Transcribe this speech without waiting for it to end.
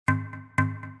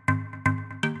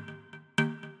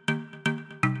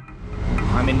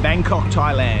I'm in Bangkok,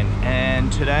 Thailand,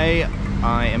 and today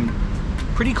I am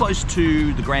pretty close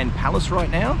to the Grand Palace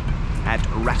right now at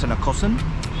Phra Nakhon,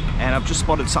 and I've just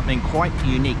spotted something quite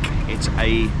unique. It's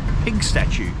a pig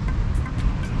statue.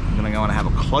 I'm gonna go and have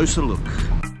a closer look.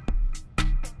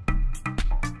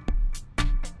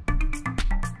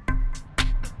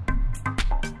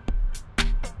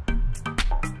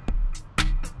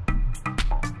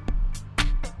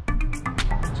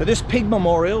 So this pig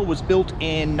memorial was built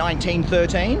in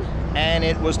 1913, and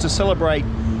it was to celebrate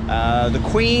the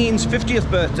Queen's 50th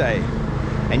birthday.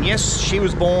 And yes, she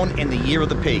was born in the year of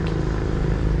the pig.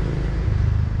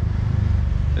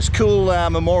 This cool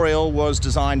memorial was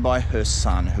designed by her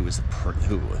son,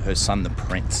 her son the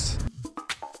Prince.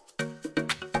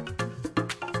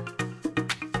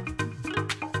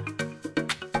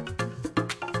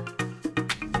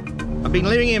 I've been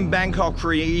living in Bangkok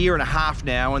for a year and a half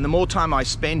now, and the more time I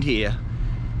spend here,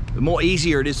 the more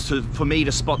easier it is for me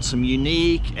to spot some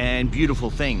unique and beautiful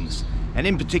things, and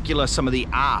in particular some of the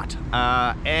art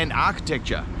and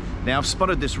architecture. Now I've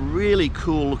spotted this really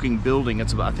cool looking building.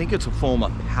 I think it's a former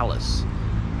palace.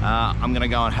 I'm gonna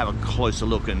go and have a closer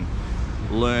look and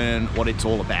learn what it's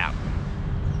all about.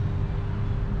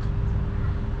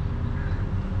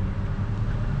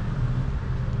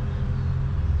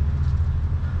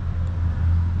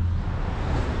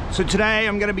 So today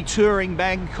I'm going to be touring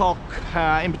Bangkok,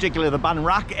 in particular the Bun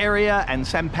Rak area and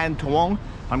Sampan Tuong.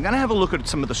 I'm going to have a look at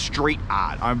some of the street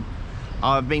art.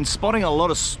 I've been spotting a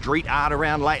lot of street art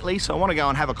around lately, so I want to go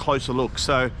and have a closer look.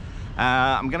 So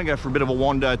I'm going to go for a bit of a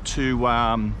wander to,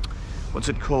 what's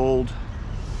it called?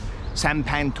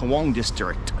 Sampan Tuong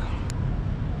District.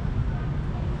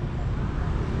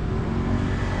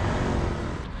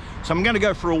 So I'm going to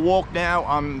go for a walk now.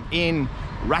 I'm in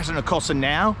Phra Nakhon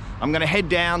now. I'm going to head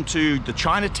down to the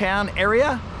Chinatown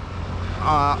area,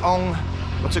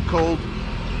 what's it called?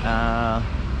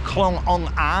 Klong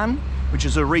Ong An, which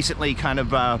is a recently kind of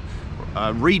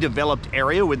redeveloped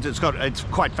area. It's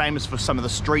quite famous for some of the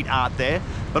street art there,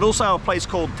 but also a place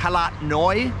called Talat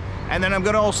Noi. And then I'm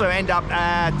going to also end up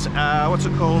at, what's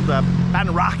it called? The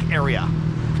Ban Rak area.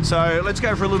 So let's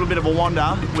go for a little bit of a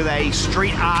wander with a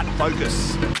street art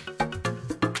focus.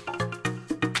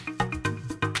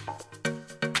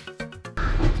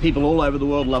 People all over the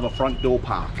world love a front door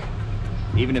park,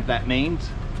 even if that means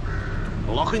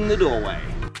blocking the doorway.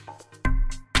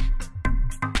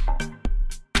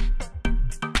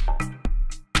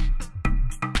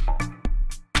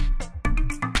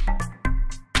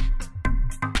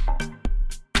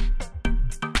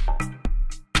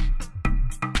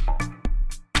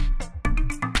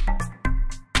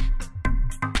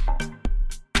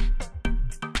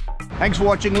 Thanks for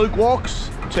watching Luke Walks.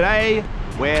 Today,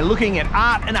 we're looking at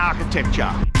art and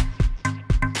architecture.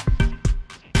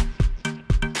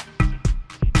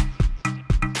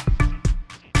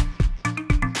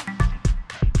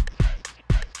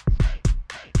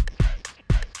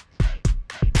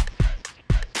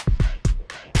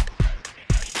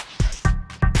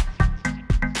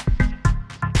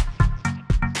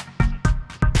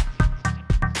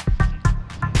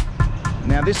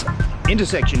 Now this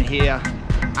intersection here,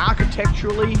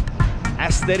 architecturally,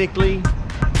 aesthetically,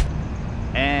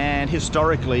 and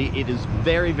historically, it is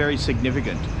very, very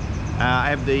significant. I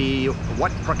have the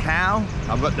Wat Prakau,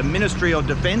 I've got the Ministry of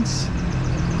Defense,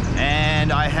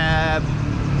 and I have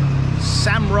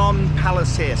Saranrom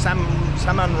Palace here,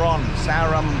 Saranrom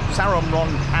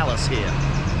Palace here.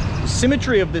 The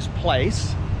symmetry of this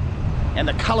place and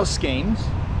the color schemes,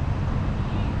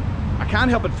 I can't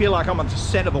help but feel like I'm on the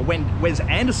set of a Wes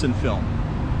Anderson film.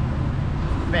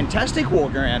 Fantastic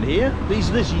walking around here.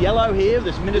 This yellow here,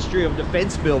 this Ministry of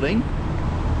Defense building,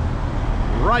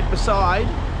 right beside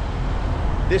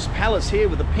this palace here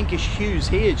with the pinkish hues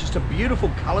here, just a beautiful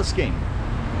color scheme.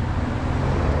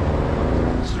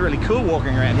 This is really cool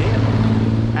walking around here.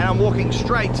 And I'm walking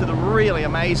straight to the really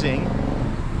amazing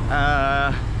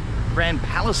Grand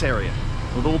Palace area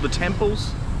with all the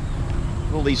temples,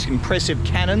 all these impressive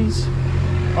cannons.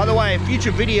 By the way, a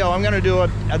future video, I'm going to do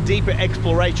a deeper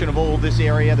exploration of all this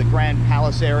area, the Grand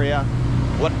Palace area,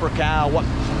 Wat Prakau,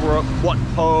 Wat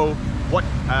Po, what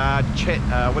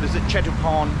is it,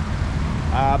 Chetupon,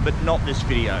 but not this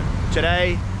video.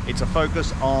 Today, it's a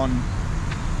focus on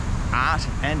art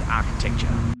and architecture.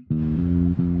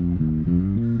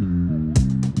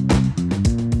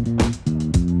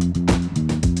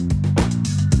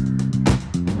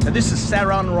 Now this is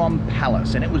Saranrom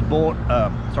Palace, and it was built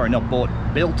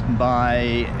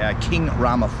by King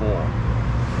Rama IV.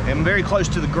 I'm very close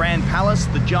to the Grand Palace,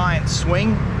 the giant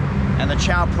swing, and the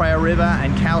Chao Phraya River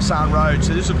and Khao San Road.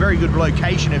 So this is a very good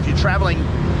location if you're traveling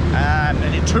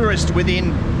and a tourist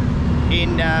in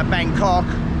Bangkok.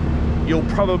 You'll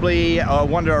probably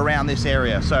wander around this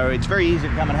area. So it's very easy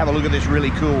to come and have a look at this really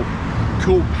cool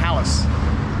palace.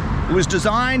 It was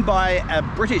designed by a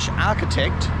British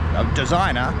architect, a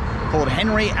designer called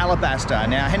Henry Alabaster.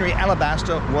 Now, Henry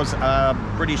Alabaster was a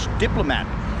British diplomat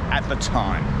at the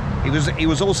time. He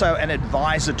was also an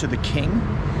advisor to the king,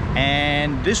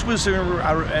 and this was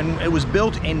and it was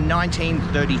built in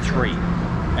 1933,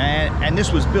 and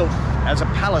this was built as a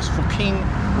palace for King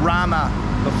Rama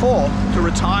IV to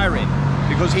retire in,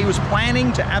 because he was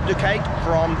planning to abdicate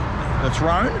from the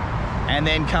throne and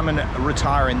then come and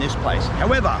retire in this place.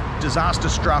 However, disaster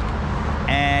struck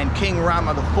and King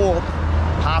Rama IV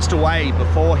passed away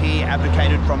before he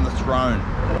abdicated from the throne.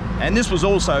 And this was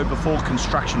also before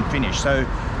construction finished. So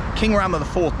King Rama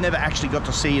IV never actually got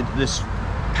to see this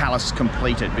palace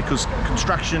completed, because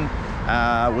construction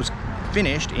was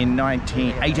finished in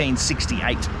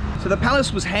 1868. So the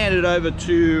palace was handed over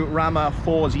to Rama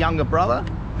IV's younger brother,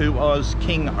 who was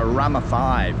King Rama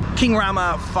V. King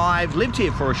Rama V lived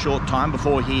here for a short time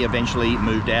before he eventually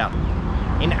moved out.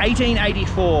 In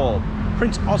 1884,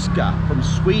 Prince Oscar from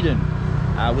Sweden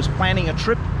was planning a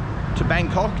trip to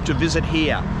Bangkok to visit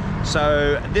here.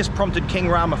 So this prompted King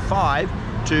Rama V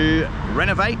to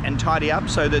renovate and tidy up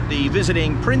so that the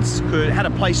visiting prince had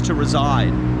a place to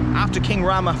reside. After King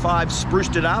Rama V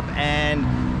spruced it up and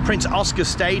Prince Oscar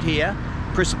stayed here,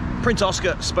 Prince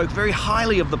Oscar spoke very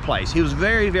highly of the place. He was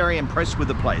very, very impressed with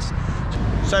the place.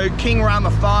 So King Rama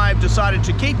V decided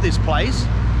to keep this place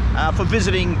for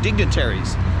visiting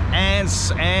dignitaries. And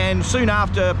soon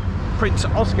after Prince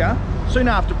Oscar,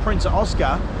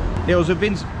 there was a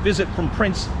visit from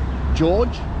Prince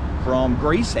George from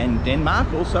Greece and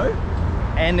Denmark also.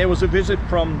 And there was a visit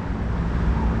from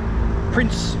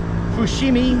Prince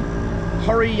Fushimi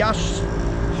Horoyasu.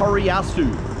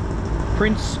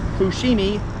 Prince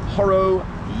Fushimi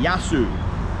Horoyasu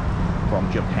from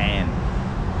Japan.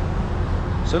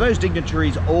 So those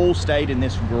dignitaries all stayed in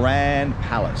this grand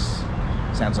palace.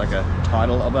 Sounds like a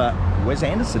title of a Wes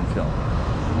Anderson film.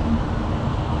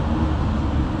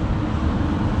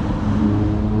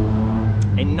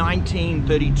 In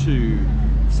 1932,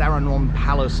 Saranrom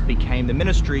Palace became the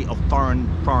Ministry of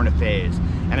Foreign Affairs,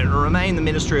 and it remained the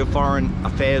Ministry of Foreign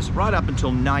Affairs right up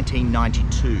until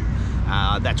 1992.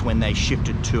 That's when they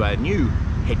shifted to a new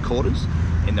headquarters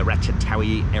in the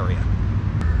Ratchathani area.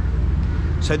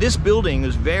 So this building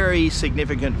is very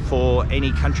significant for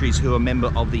any countries who are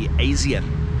member of the ASEAN,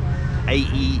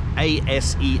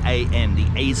 ASEAN, the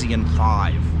ASEAN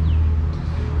 5.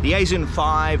 The ASEAN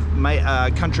 5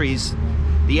 countries.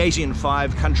 The ASEAN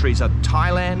 5 countries are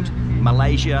Thailand,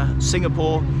 Malaysia,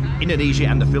 Singapore, Indonesia,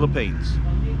 and the Philippines.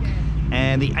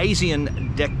 And the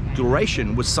ASEAN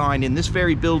Declaration was signed in this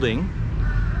very building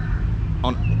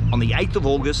on the 8th of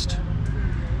August,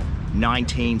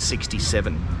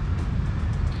 1967.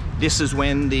 This is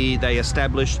when they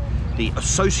established the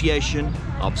Association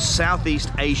of Southeast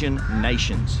Asian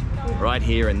Nations, right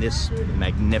here in this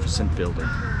magnificent building.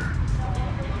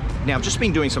 Now, I've just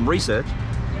been doing some research,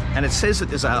 and it says that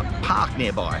there's a park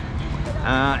nearby.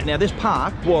 Now, this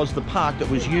park was the park that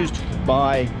was used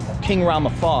by King Rama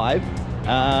V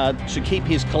to keep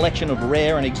his collection of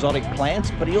rare and exotic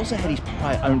plants, but he also had his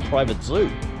own private zoo.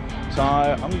 So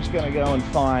I'm just going to go and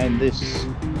find this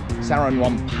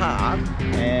Saranrom Park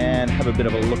and have a bit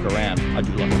of a look around. I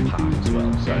do like a park as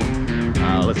well, so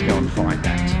let's go and find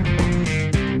that.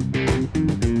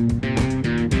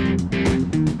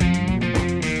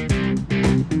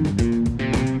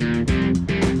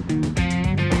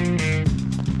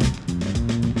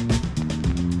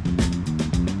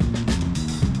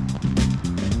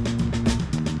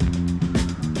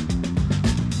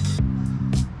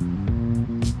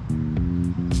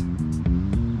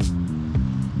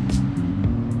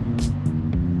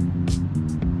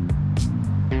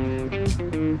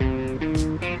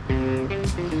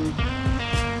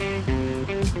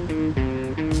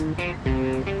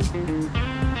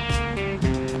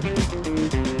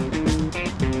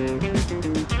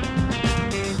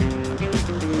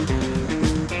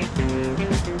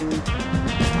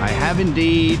 Have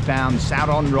indeed found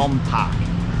Saranrom Park.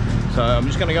 So I'm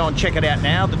just going to go and check it out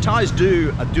now. The Thais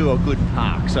do a good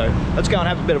park, so let's go and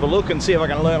have a bit of a look and see if I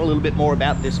can learn a little bit more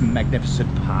about this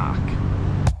magnificent park.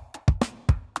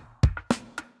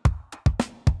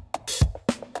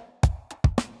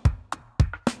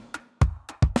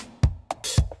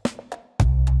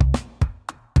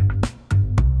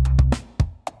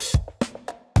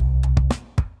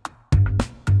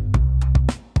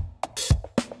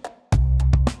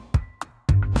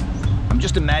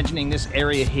 imagining this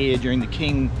area here during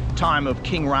the time of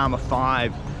King Rama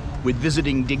V with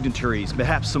visiting dignitaries,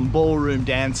 perhaps some ballroom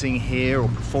dancing here or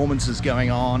performances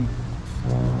going on.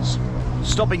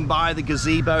 Stopping by the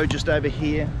gazebo just over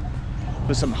here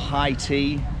for some high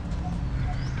tea.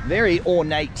 Very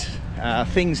ornate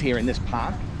things here in this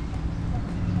park.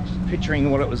 Just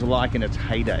picturing what it was like in its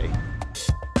heyday.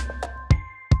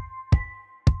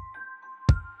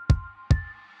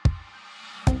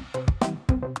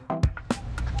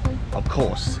 Of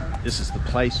course, this is the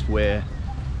place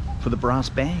for the brass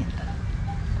band.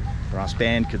 Brass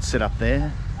band could sit up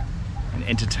there and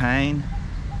entertain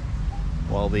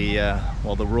while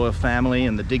the royal family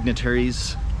and the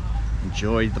dignitaries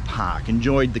enjoyed the park,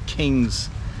 enjoyed the king's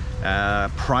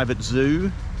private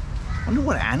zoo. I wonder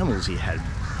what animals he had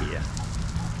here.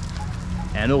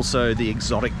 And also the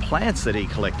exotic plants that he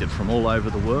collected from all over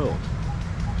the world.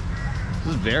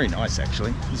 This is very nice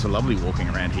actually. It's lovely walking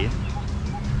around here.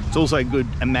 It's also good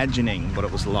imagining what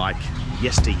it was like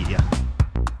yesteryear.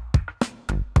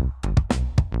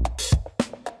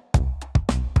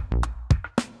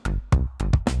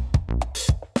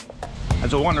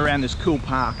 As I wander around this cool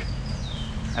park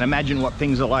and imagine what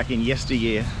things are like in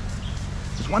yesteryear,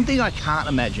 there's one thing I can't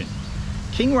imagine.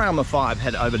 King Rama V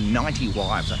had over 90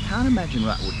 wives. I can't imagine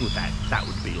what that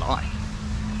would be like.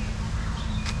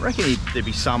 I reckon there'd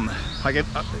be some, like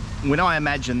when I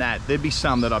imagine that, there'd be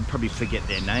some that I'd probably forget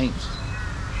their names.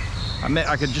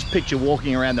 I could just picture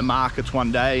walking around the markets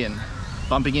one day and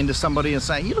bumping into somebody and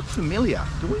saying, "You look familiar,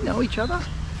 do we know each other?"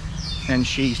 And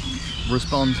she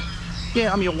responds,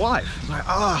 "Yeah, I'm your wife." I'm like,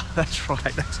 "Oh, that's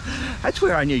right, that's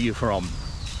where I knew you from."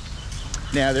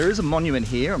 Now there is a monument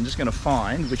here I'm just going to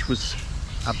find, which was,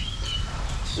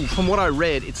 from what I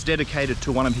read, it's dedicated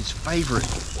to one of his favourite,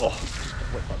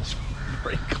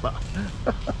 sprinkler.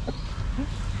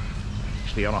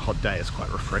 Actually on a hot day it's quite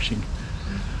refreshing.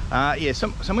 Yeah,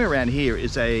 somewhere around here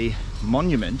is a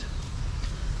monument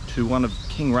to one of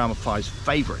King Rama V's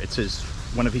favourite. It says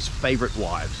one of his favourite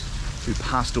wives who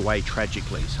passed away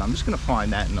tragically. So I'm just going to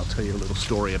find that and I'll tell you a little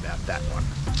story about that one.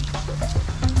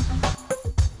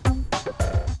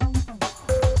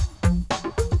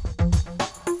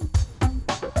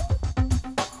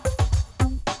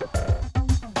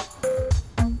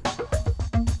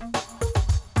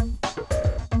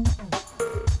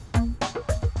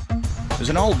 There's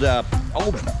an old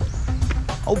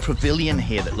pavilion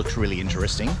here that looks really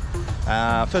interesting.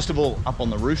 First of all, up on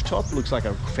the rooftop, looks like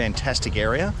a fantastic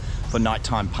area for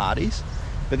nighttime parties.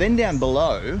 But then down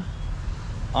below,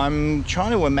 I'm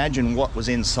trying to imagine what was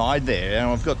inside there,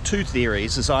 and I've got two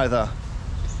theories. It's either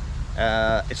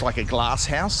it's like a glass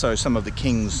house, so some of the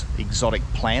king's exotic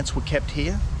plants were kept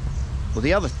here. Well,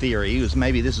 the other theory was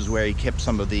maybe this is where he kept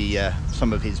some of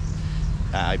his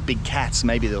big cats.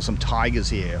 Maybe there were some tigers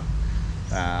here.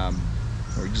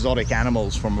 Or exotic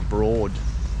animals from abroad.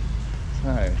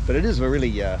 But it is a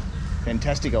really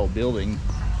fantastic old building.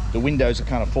 The windows are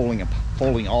kind of falling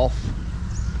off.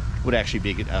 Would actually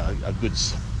be a good,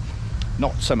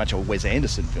 not so much a Wes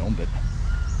Anderson film, but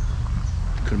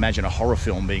I could imagine a horror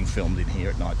film being filmed in here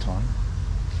at night time.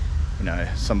 You know,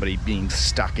 somebody being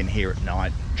stuck in here at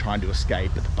night trying to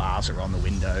escape, but the bars are on the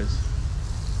windows.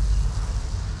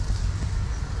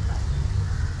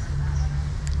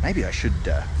 Maybe I should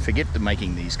forget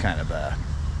making these kind of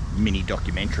mini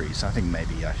documentaries. I think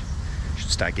maybe I should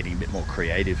start getting a bit more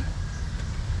creative.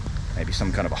 Maybe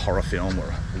some kind of a horror film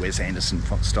or a Wes Anderson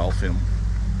style film.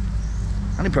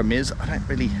 Only problem is I don't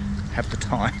really have the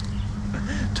time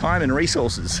and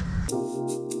resources.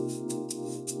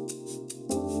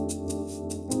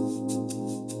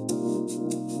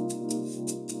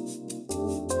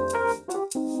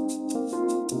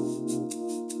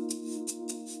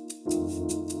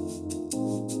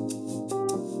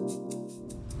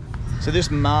 So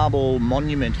this marble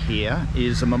monument here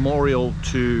is a memorial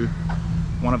to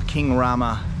one of King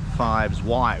Rama V's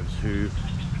wives who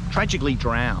tragically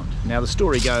drowned. Now the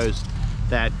story goes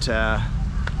that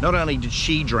not only did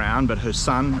she drown, but her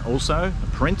son also, the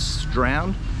prince,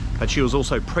 drowned, but she was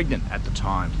also pregnant at the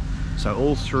time. So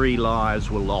all three lives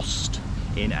were lost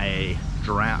in a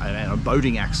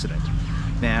boating accident.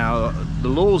 Now the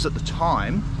laws at the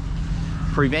time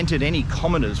prevented any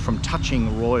commoners from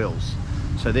touching royals.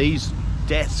 So these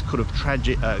deaths could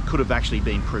have actually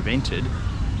been prevented.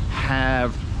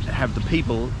 Have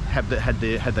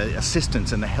the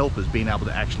assistants and the helpers been able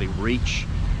to actually reach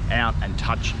out and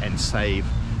touch and save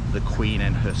the Queen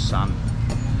and her son.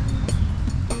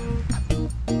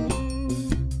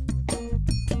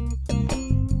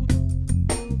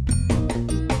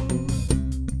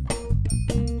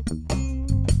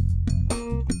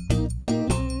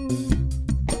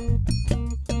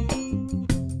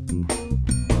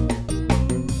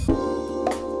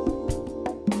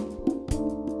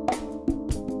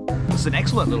 is an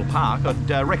excellent little park. I'd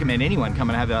recommend anyone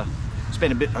come and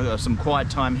spend a bit some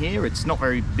quiet time here. It's not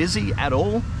very busy at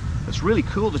all. It's really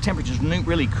cool. The temperature's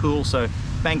really cool, so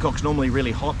Bangkok's normally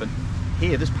really hot, but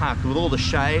here, this park, with all the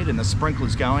shade and the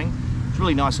sprinklers going, it's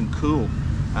really nice and cool.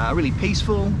 Really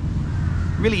peaceful,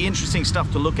 really interesting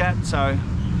stuff to look at, so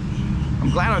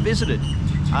I'm glad I visited.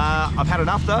 I've had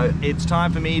enough though. It's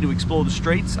time for me to explore the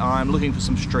streets. I'm looking for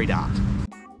some street art.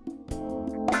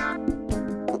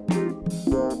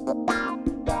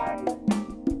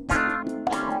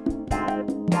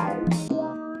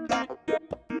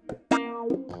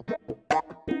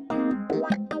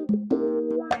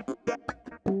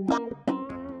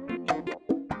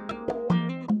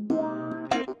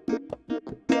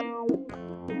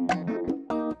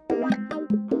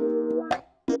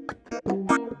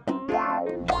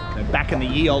 Back in the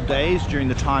ye old days, during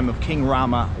the time of King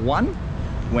Rama I,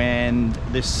 when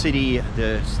this city,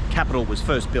 the capital, was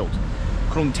first built,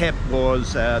 Krung Thep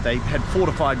was, they had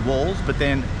fortified walls, but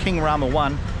then King Rama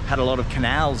I had a lot of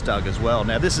canals dug as well.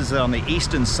 Now this is on the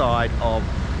eastern side of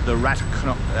the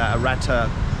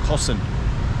Rathakossin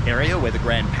area, where the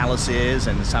Grand Palace is,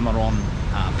 and the Saranrom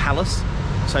Palace.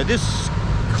 So this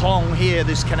Klong here,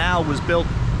 this canal, was built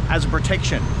as a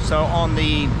protection. So on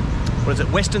the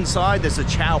western side, there's the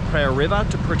Chao Pho River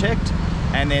to protect,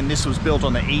 and then this was built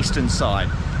on the eastern side.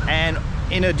 And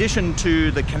in addition to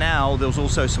the canal, there was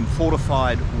also some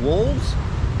fortified walls,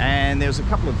 and there's a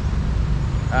couple of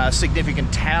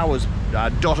significant towers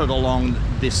dotted along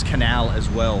this canal as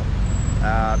well.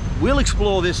 We'll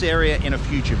explore this area in a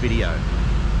future video.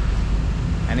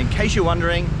 And in case you're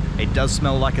wondering, it does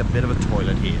smell like a bit of a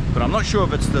toilet here, but I'm not sure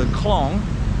if it's the Klong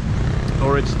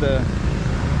or it's the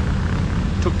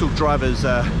tuk-tuk drivers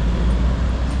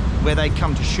where they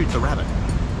come to shoot the rabbit.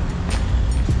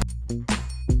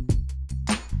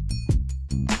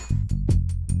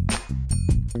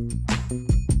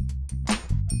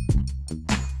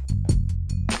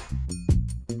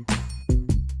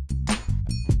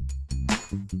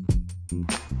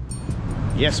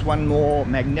 Yes, one more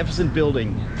magnificent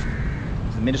building.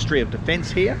 It's the Ministry of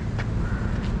Defence here.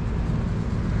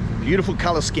 Beautiful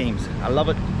colour schemes, I love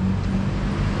it.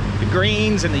 The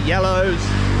greens and the yellows,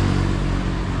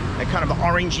 that kind of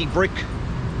orangey brick,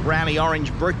 browny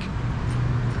orange brick.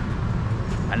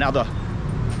 Another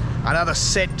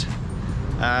set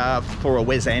for a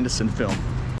Wes Anderson film.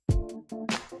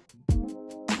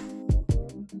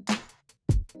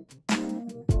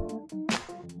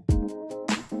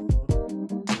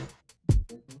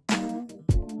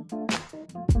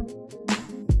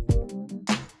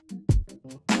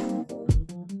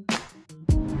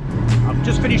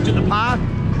 Just finished at the park.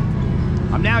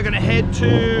 I'm now going to head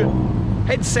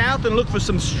south and look for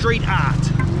some street art.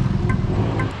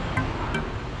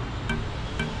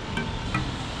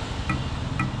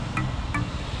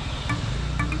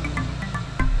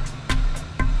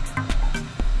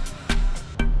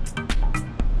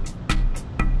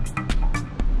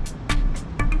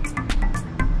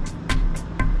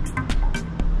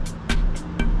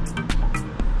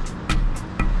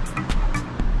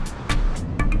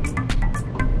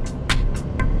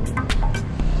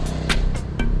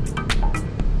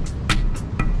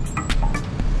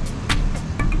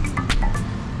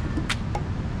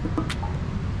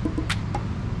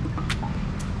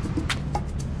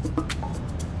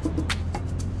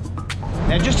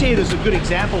 Now just here, there's a good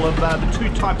example of the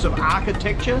two types of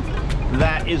architecture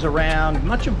that is around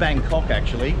much of Bangkok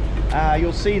actually.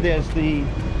 You'll see there's the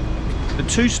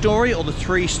two-story or the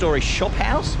three-story shop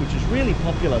house, which is really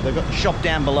popular. They've got the shop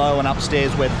down below and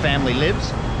upstairs where the family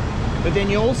lives. But then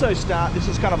you also start, this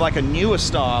is kind of like a newer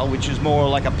style, which is more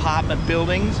like apartment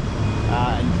buildings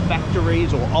and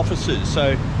factories or offices.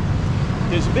 So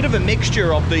there's a bit of a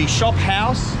mixture of the shop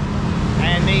house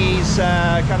and these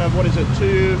kind of,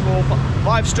 2, 4,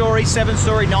 5-story,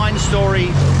 7-story,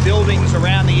 9-story buildings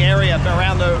around the area,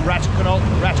 around the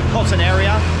Rathakossin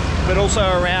area, but also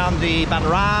around the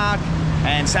Banrak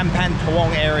and Sampan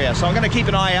Tawong area. So I'm going to keep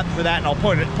an eye out for that, and I'll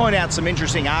point out some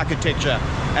interesting architecture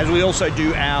as we also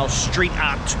do our street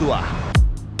art tour.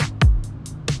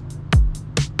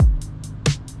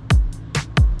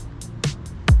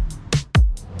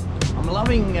 I'm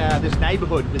loving this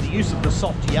neighborhood with the use of the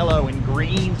soft yellow and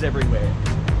greens everywhere.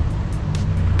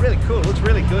 Really cool, looks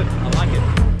really good, I like it.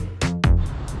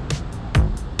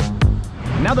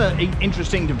 Another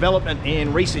interesting development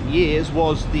in recent years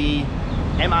was the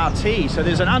MRT. So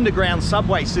there's an underground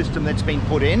subway system that's been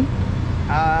put in,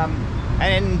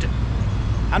 and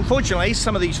unfortunately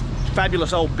some of these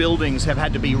fabulous old buildings have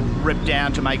had to be ripped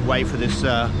down to make way for this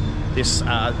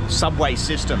subway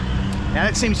system. Now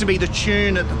that seems to be the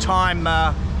tune at the time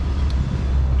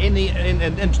in the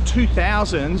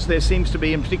 2000s, there seems to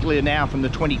be, and particularly now from the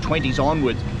 2020s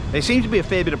onwards, there seems to be a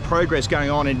fair bit of progress going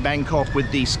on in Bangkok with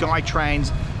the sky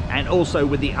trains and also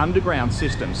with the underground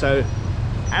system. So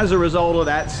as a result of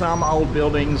that, some old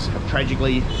buildings have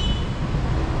tragically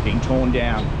been torn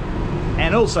down.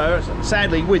 And also,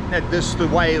 sadly, with this, the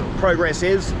way progress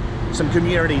is, some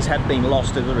communities have been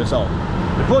lost as a result.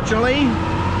 Unfortunately,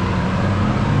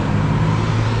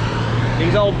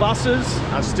 these old buses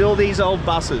are still these old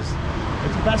buses.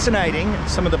 It's fascinating,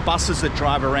 some of the buses that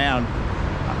drive around.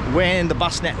 When the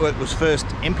bus network was first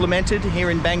implemented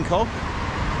here in Bangkok,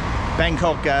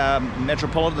 Bangkok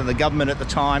Metropolitan, the government at the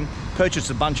time, purchased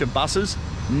a bunch of buses.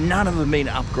 None of them have been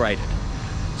upgraded.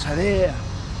 So they're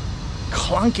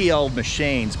clunky old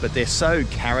machines, but they're so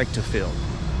character-filled.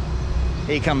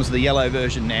 Here comes the yellow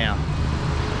version now.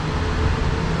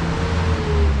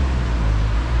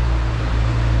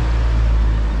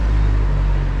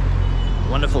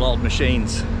 Wonderful old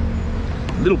machines.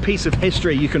 A little piece of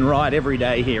history you can ride every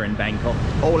day here in Bangkok.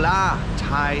 OLD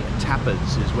Thai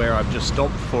Tapas is where I've just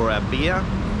stopped for a beer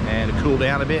and to cool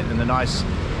down a bit and the nice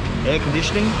air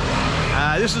conditioning.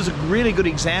 This is a really good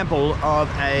example of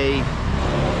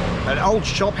an old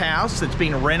shop house that's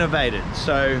been renovated.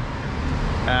 So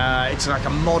it's like a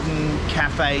modern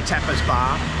cafe tapas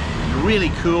bar. Really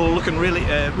cool, looking really,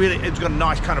 it's got a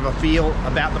nice kind of a feel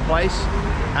about the place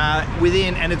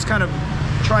within, and it's kind of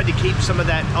tried to keep some of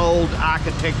that old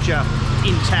architecture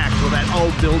intact, or that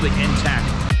old building intact.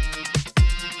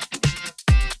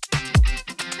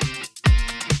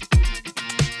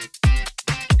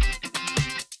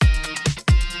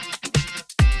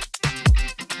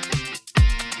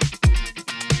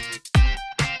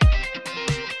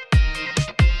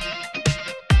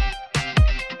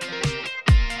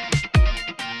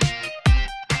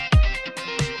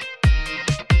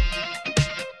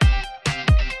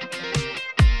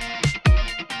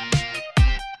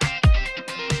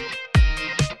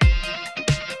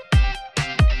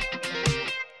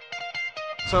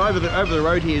 So over the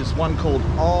road here is one called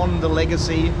On the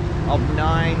Legacy of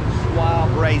Nine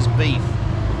Swab Braised Beef.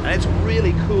 And it's a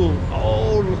really cool,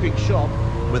 old looking shop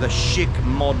with a chic,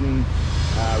 modern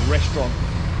restaurant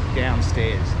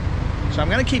downstairs. So I'm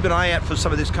going to keep an eye out for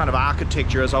some of this kind of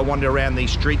architecture as I wander around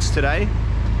these streets today.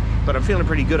 But I'm feeling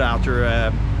pretty good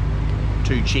after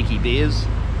 2 cheeky beers.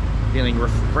 Feeling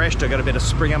refreshed, I got a bit of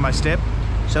spring on my step.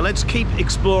 So let's keep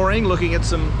exploring, looking at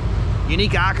some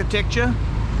unique architecture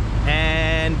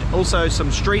and also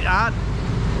some street art,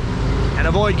 and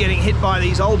avoid getting hit by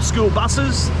these old school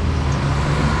buses.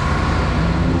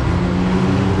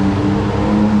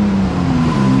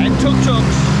 And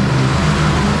tuk-tuks.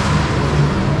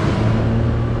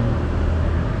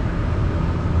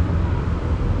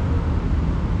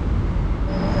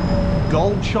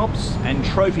 Gold shops and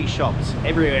trophy shops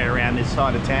everywhere around this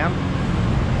side of town.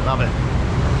 Love it.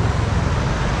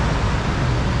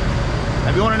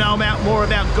 If you want to know more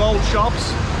about gold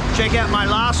shops, check out my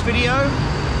last video.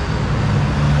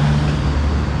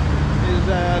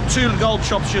 There's 2 gold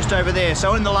shops just over there.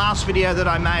 So in the last video that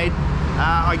I made,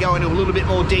 I go into a little bit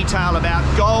more detail about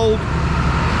gold.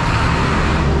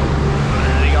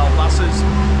 The old buses.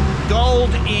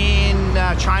 Gold in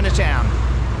Chinatown.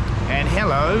 And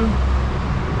hello,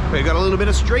 we've got a little bit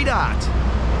of street art.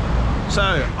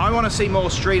 So I want to see more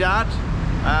street art.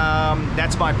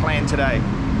 That's my plan today.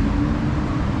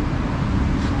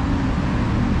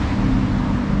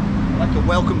 Like the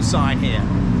welcome sign here.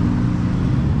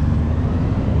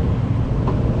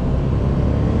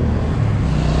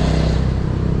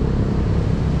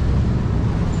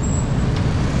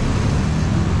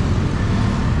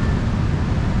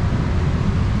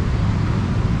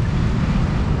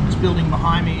 This building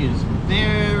behind me is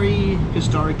very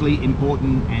historically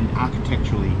important and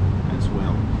architecturally as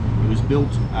well. It was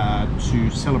built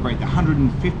to celebrate the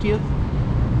 150th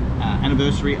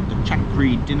anniversary of the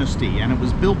Chakri dynasty, and it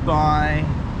was built by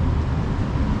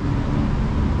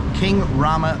King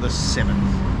Rama VII.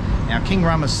 Now King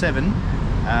Rama VII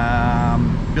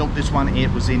built this one.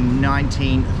 It was in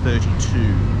 1932,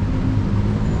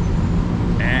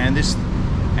 and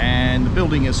the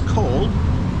building is called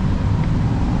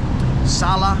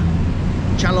Sala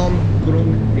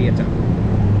Chalermkrung Theatre.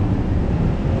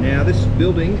 Now this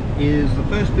building is the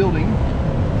first building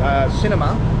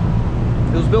cinema.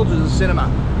 It was built as a cinema,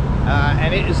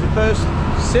 and it is the first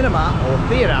cinema or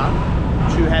theatre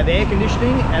to have air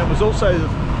conditioning, and it was also the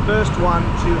first one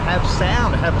to have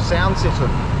sound, have a sound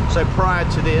system. So prior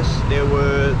to this, it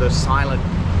was a silent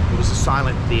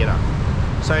theatre.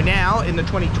 So now in the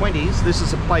 2020s, this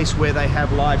is a place where they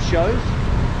have live shows.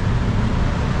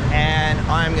 and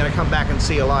I'm going to come back and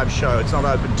see a live show. It's not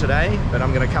open today, but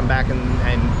I'm going to come back and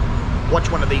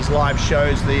watch one of these live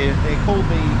shows. They're called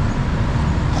the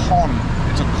Con.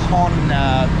 It's a Con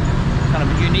kind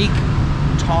of unique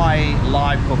Thai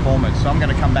live performance. So I'm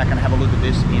going to come back and have a look at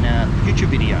this in a future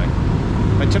video.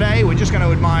 But today we're just going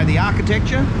to admire the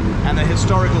architecture and the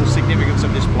historical significance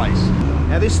of this place.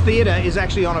 Now this theatre is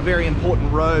actually on a very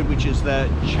important road, which is the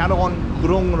Chang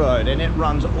Rongsi Road, and it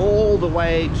runs all the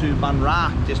way to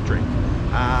Bamrung District.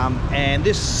 And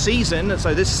this season,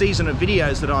 so this season of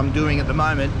videos that I'm doing at the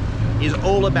moment is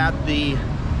all about the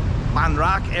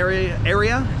Bamrung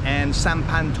area and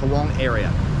Sampan Tawong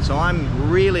area. So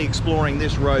I'm really exploring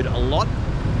this road a lot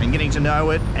and getting to know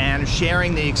it and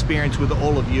sharing the experience with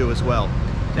all of you as well.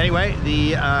 Anyway,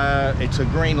 it's a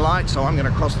green light, so I'm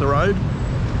going to cross the road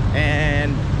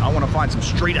and I want to find some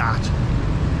street art.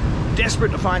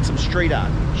 Desperate to find some street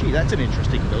art. Gee, that's an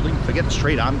interesting building. Forget the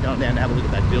street art, I'm going down to have a look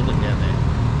at that building down there.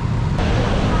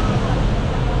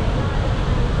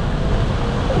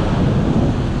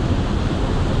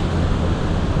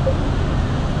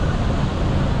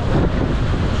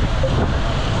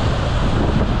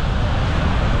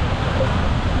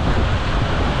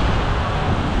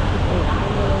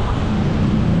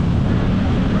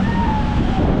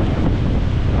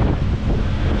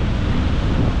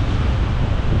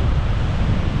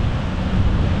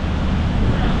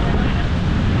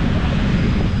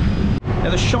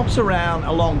 The shops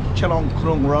along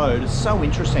Chalermkrung Road is so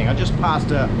interesting. I just passed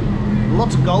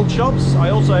lots of gold shops. I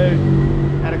also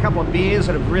had a couple of beers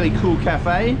at a really cool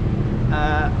cafe.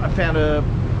 I found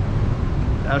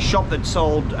a shop that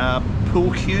sold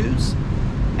pool cues,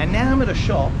 and now I'm at a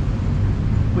shop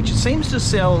which seems to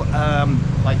sell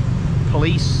like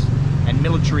police and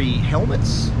military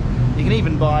helmets. You can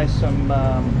even buy some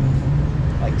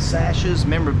like sashes,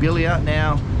 memorabilia.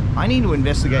 Now I need to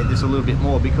investigate this a little bit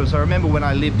more, because I remember when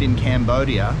I lived in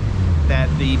Cambodia that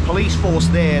the police force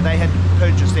there, they had to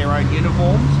purchase their own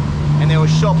uniforms, and there were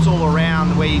shops all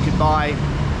around where you could buy,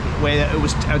 where it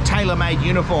was tailor-made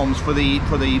uniforms for the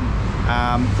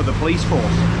police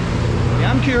force.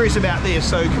 Now I'm curious about this.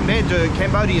 So compared to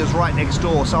Cambodia's right next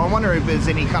door, so I wonder if there's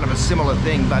any kind of a similar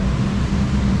thing, but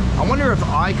I wonder if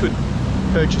I could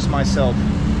purchase myself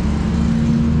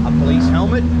a police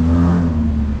helmet.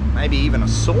 Maybe even a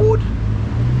sword.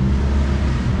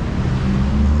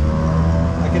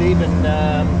 I could even,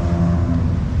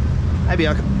 maybe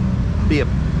I could be a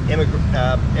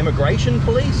immigration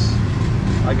police.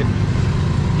 I could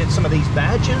get some of these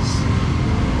badges.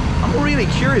 I'm really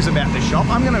curious about this shop.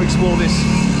 I'm going to explore this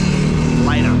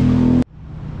later.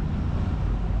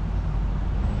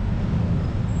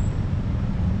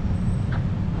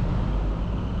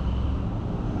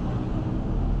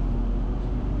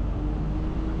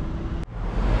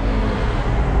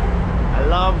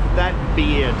 That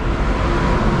beard.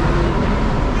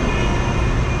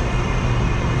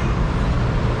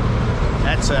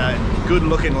 That's a good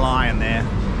looking lion there.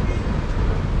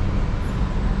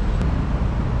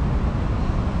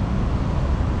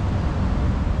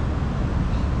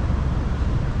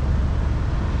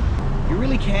 You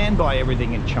really can buy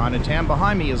everything in Chinatown.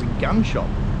 Behind me is a gun shop.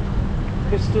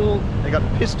 They got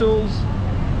pistols,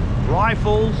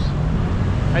 rifles.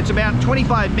 It's about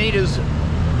 25 meters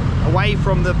away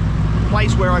from the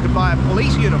place where I could buy a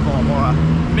police uniform or a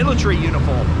military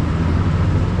uniform.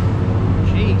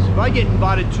 Jeez, if I get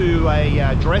invited to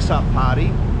a dress-up party,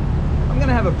 I'm going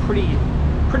to have a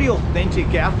pretty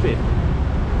authentic outfit.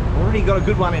 Already got a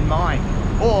good one in mind.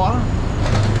 Or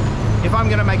if I'm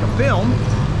going to make a film,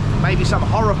 maybe some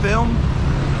horror film,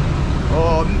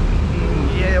 or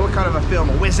yeah, what kind of a film?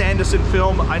 A Wes Anderson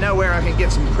film. I know where I can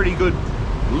get some pretty good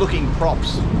looking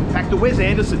props. In fact, the Wes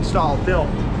Anderson style film,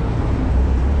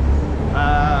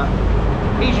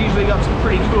 he's usually got some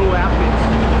pretty cool outfits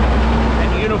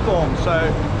and uniforms,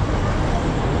 so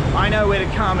I know where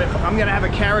to come if I'm going to have a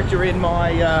character in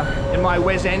my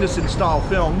Wes Anderson style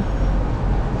film,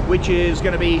 which is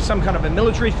going to be some kind of a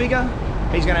military figure.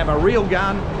 He's going to have a real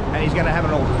gun, and he's going to have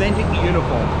an authentic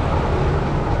uniform.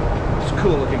 It's a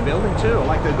cool looking building too. I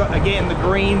like again the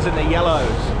greens and the yellows,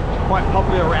 quite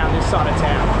popular around this side of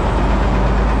town.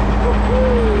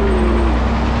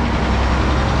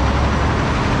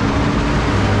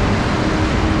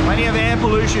 Plenty of air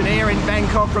pollution here in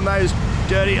Bangkok from those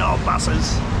dirty old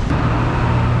buses.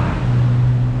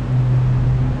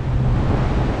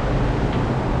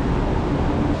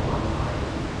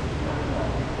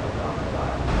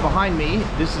 Behind me,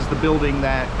 this is the building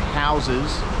that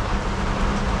houses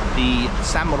the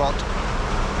Saranrom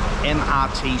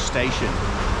MRT station.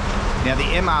 Now the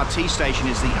MRT station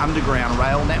is the underground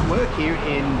rail network here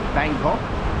in Bangkok,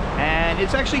 and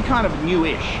it's actually kind of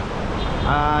newish.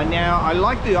 Now, I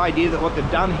like the idea that what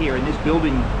they've done here in this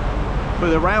building for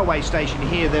the railway station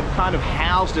here, they've kind of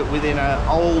housed it within an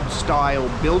old style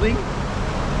building.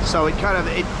 So it kind of,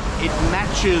 it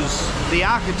matches,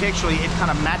 architecturally it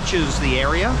kind of matches the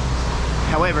area.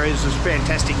 However, there's this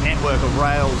fantastic network of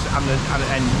rails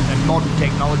and modern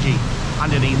technology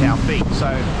underneath our feet. So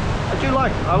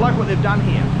I like what they've done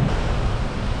here.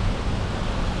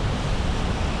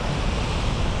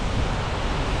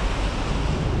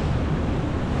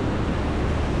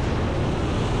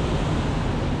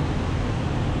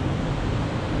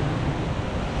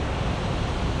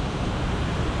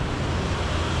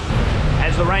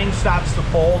 As the rain starts to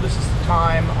fall, this is the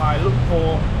time I look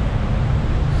for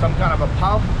some kind of a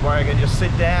pub where I can just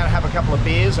sit down, have a couple of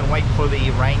beers and wait for the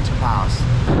rain to pass.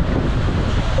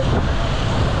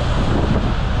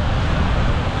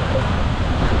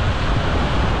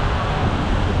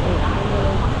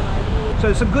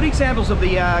 So some good examples of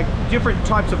the different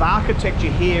types of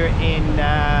architecture here in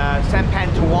Sampan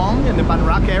Tuong in the Bun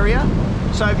Rak area.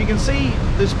 So if you can see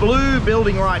this blue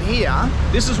building right here,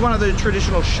 this is one of the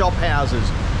traditional shop houses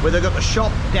where they've got the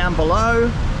shop down below,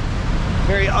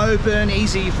 very open,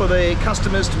 easy for the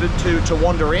customers to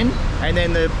wander in, and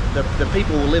then the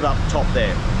people will live up top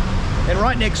there. And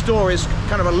right next door is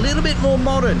kind of a little bit more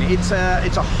modern. It's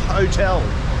a hotel.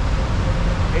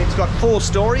 It's got 4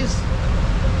 stories.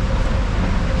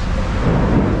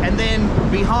 And then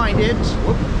behind it,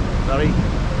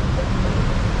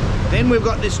 then we've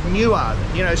got this newer,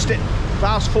 you know,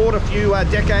 fast forward a few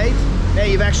decades, now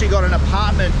you've actually got an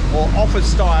apartment or office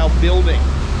style building.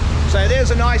 So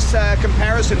there's a nice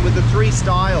comparison with the 3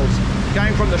 styles,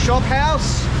 going from the shop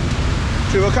house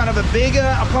to a kind of a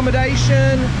bigger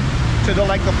accommodation to the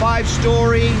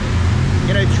 5-story,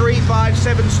 you know, 3, 5,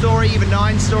 7-story, even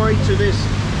 9-story to this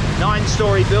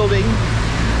 9-story building.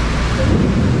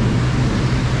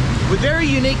 With very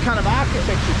unique kind of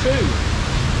architecture too.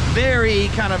 Very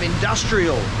kind of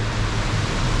industrial.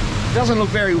 Doesn't look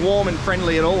very warm and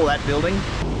friendly at all, that building.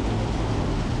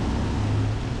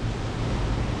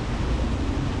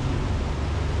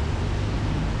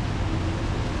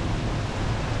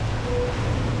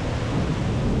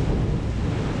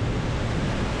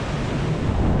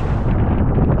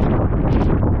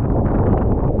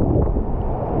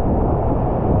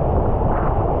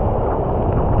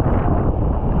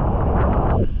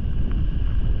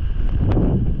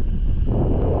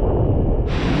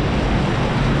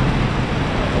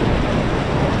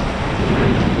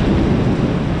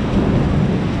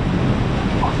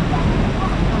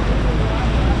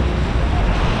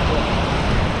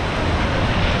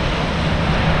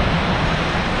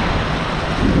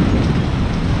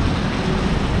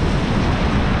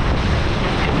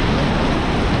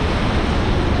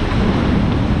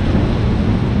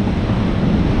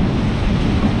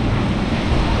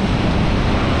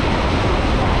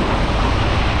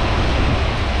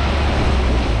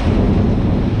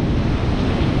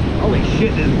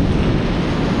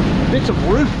 Bits of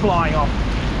roof flying off.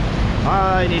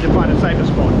 I need to find a safer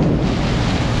spot.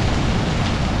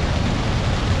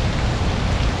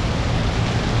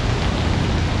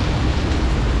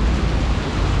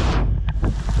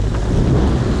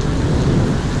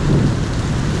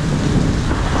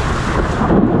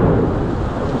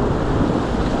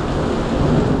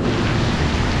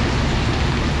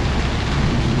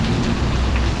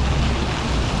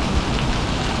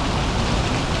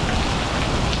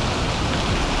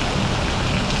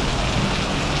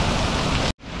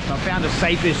 Found the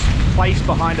safest place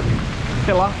behind a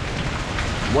pillar,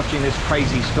 watching this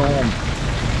crazy storm.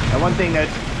 And one thing that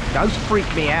does freak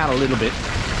me out a little bit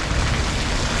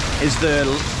is the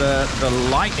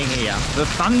lightning here. The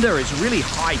thunder is really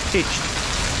high pitched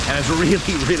and it's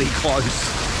really close.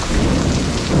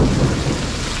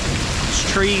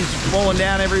 There's trees falling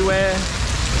down everywhere.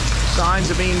 Signs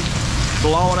have been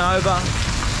blown over.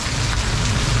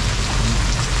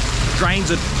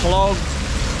 Drains are clogged.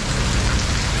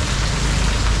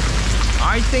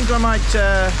 I think I might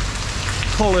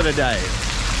call it a day.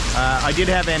 I did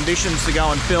have ambitions to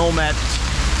go and film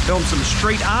some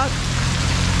street art,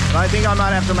 but I think I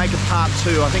might have to make a part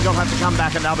 2. I think I'll have to come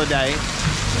back another day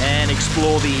and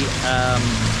explore the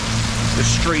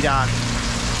street art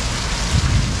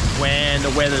when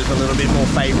the weather's a little bit more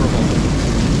favourable.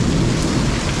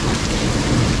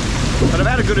 But I've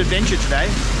had a good adventure today.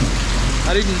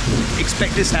 I didn't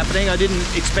expect this happening. I didn't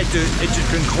expect it to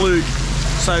conclude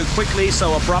so quickly,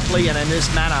 so abruptly, and in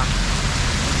this manner.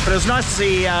 But it was nice to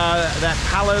see that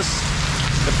palace,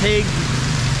 the pig,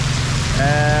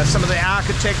 some of the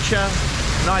architecture,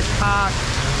 nice park.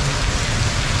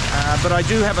 But I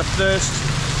do have a thirst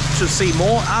to see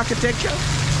more architecture.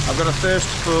 I've got a thirst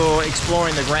for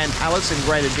exploring the Grand Palace in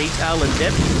greater detail and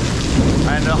depth.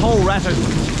 And the whole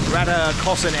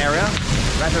Ratanakosin area.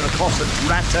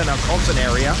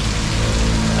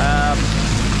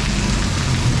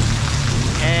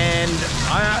 And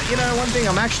you know, one thing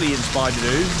I'm actually inspired to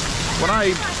do, when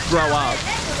I grow up,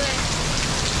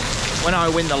 when I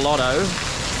win the lotto,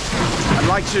 I'd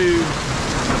like to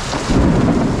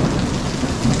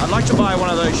buy one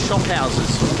of those shop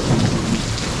houses.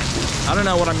 I don't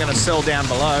know what I'm going to sell down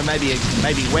below. Maybe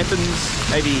weapons,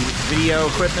 maybe video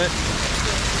equipment,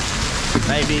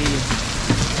 maybe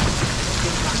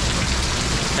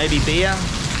beer.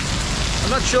 I'm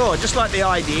not sure. Just like the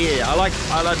idea.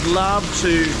 I'd love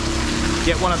to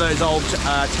get one of those old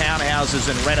townhouses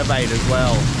and renovate as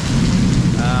well.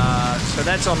 So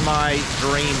that's on my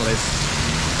dream list.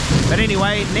 But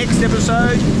anyway, next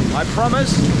episode, I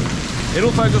promise,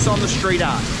 it'll focus on the street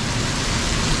art.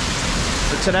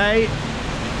 But today,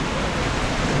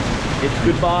 it's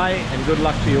goodbye and good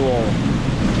luck to you all.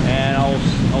 And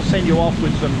I'll send you off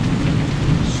with some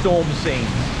storm scenes.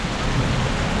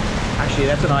 Actually,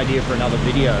 that's an idea for another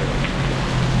video.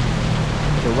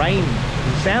 The rain,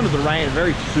 the sound of the rain is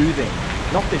very soothing.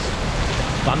 Not this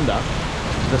thunder,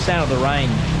 the sound of the rain,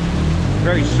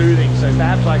 very soothing. So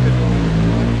perhaps I could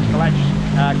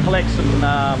collect some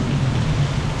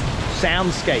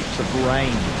soundscapes of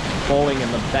rain falling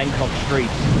in the Bangkok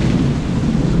streets.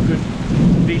 It's a good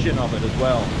vision of it as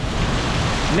well.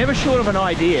 Never short of an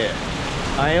idea.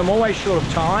 I am always short of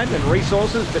time and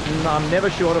resources, but I'm never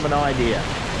short of an idea.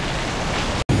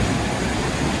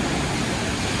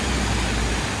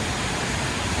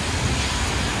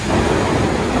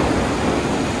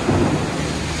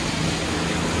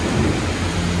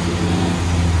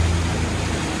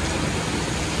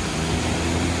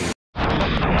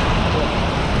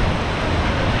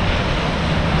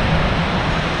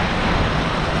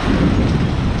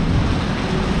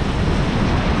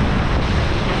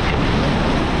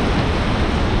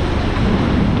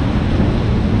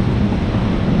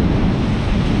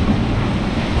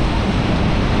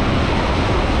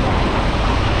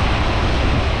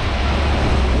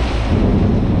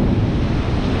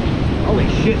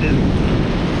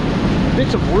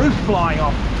 Bits of roof flying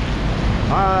off.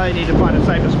 I need to find a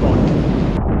safer spot.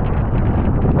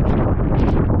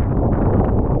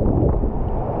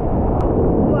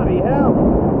 Bloody hell.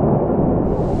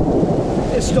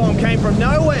 This storm came from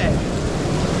nowhere.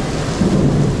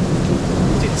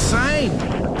 It's insane.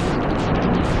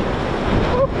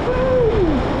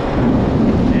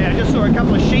 Yeah, I just saw a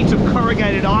couple of sheets of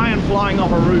corrugated iron flying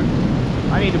off a roof.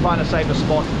 I need to find a safer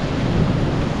spot.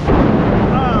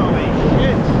 Holy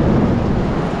shit.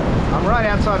 I'm right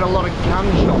outside a lot of gun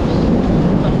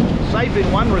shops. Safe in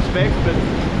one respect, but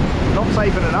not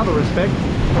safe in another respect.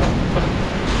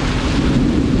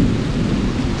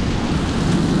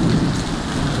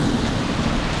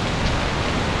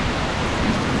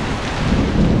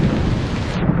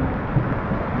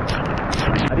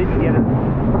 I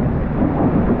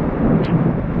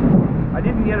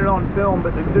didn't get it on film,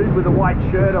 but the dude with the white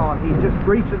shirt on, he just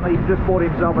recently bought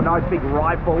himself a nice big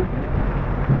rifle.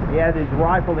 He had his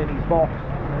rifle in his box,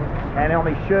 and on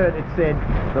his shirt it said,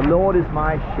 "The Lord is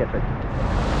my shepherd."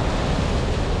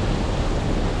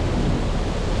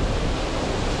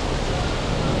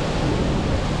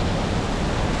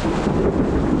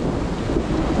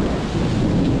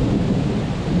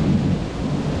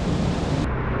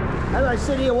 As I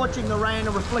sit here watching the rain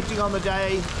and reflecting on the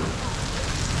day,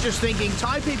 just thinking,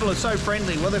 Thai people are so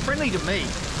friendly. Well, they're friendly to me.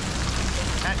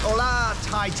 At Ola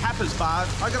Thai Tapas Bar,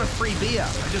 I got a free beer.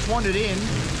 I just wandered in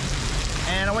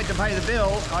and I went to pay the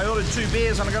bill. I ordered 2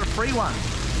 beers and I got a free one.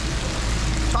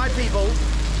 Thai people,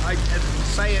 I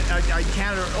say it, I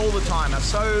counter it all the time, are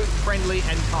so friendly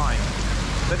and kind.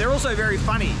 But they're also very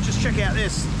funny. Just check out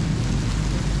this.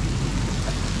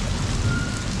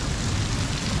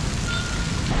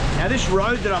 Now this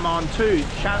road that I'm on too,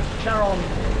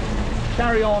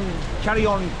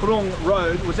 Chalermkrung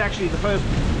Road, was actually the first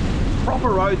proper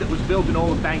road that was built in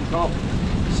all of Bangkok.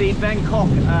 See, Bangkok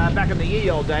back in the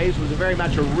ye olde days was very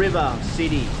much a river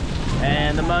city,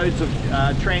 and the modes of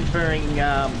transferring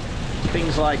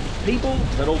things like people,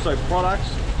 but also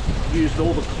products, used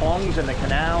all the kongs and the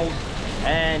canals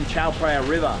and Chao Phraya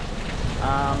River.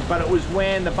 But it was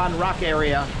when the Bun Rak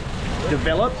area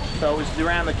developed, so it was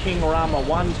around the King Rama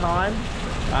I time,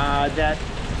 that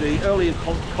the early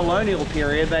colonial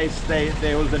period,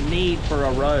 there was a need for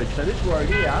a road. So this road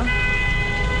here,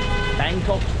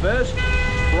 Bangkok's first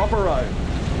proper road.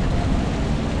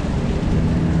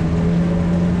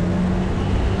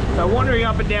 So So wandering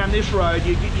up and down this road,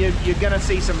 you're going to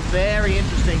see some very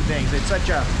interesting things. It's such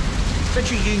a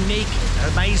unique,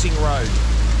 amazing road.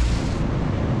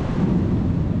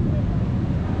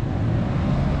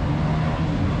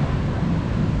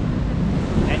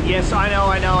 And yes, I know,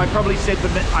 I probably said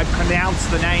I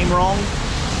pronounced the name wrong.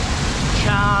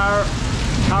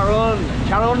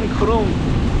 Chalermkrung.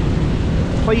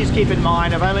 Please keep in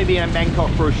mind, I've only been in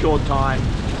Bangkok for a short time,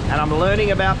 and I'm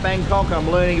learning about Bangkok, I'm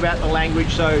learning about the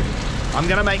language, so I'm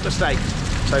going to make mistakes.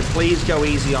 So please go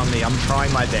easy on me, I'm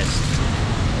trying my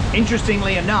best.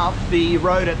 Interestingly enough, the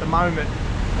road at the moment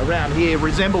around here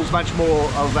resembles much more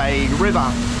of a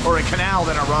river or a canal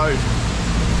than a road.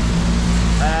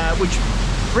 Which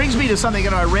brings me to something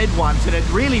that I read once, and it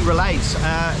really relates.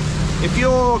 If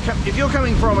you're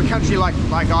coming from a country like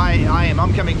I am,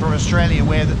 I'm coming from Australia,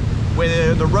 where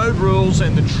the road rules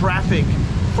and the traffic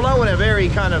flow in a very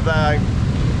kind of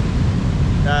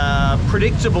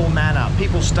predictable manner.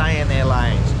 People stay in their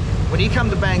lanes. When you come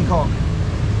to Bangkok,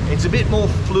 it's a bit more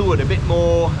fluid, a bit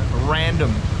more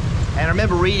random. And I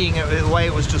remember reading it, the way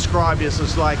it was described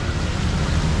is like,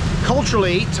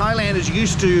 culturally, Thailand is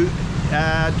used to,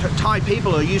 Thai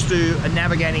people are used to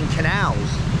navigating canals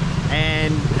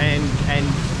and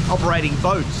operating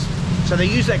boats. So they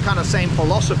use that kind of same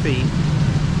philosophy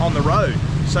on the road.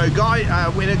 So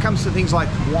when it comes to things like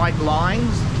white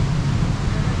lines,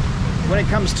 when it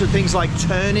comes to things like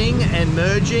turning and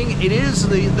merging, it is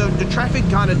the traffic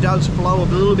kind of does flow a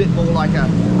little bit more like a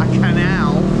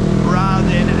canal rather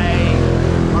than a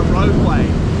roadway.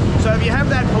 So if you have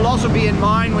that philosophy in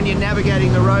mind when you're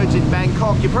navigating the roads in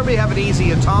Bangkok, you probably have an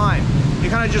easier time. You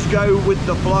kind of just go with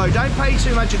the flow. Don't pay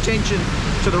too much attention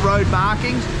to the road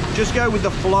markings. Just go with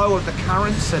the flow of the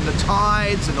currents and the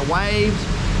tides and the waves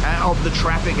of the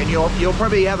traffic, and you'll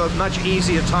probably have a much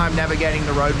easier time navigating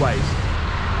the roadways.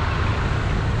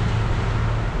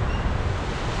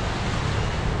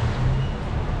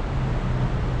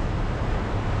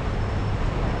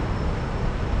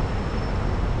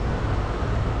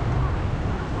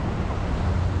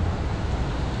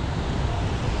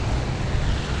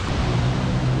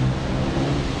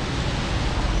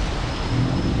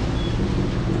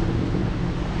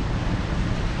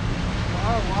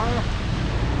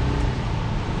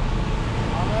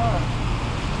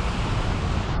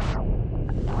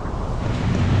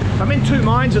 I'm in two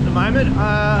minds at the moment.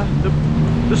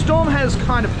 The storm has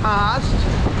kind of passed.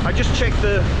 I just checked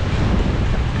the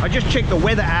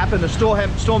weather app, and the storm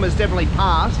has definitely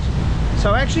passed.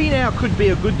 So actually now could be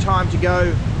a good time to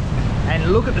go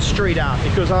and look at the street art,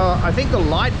 because I think the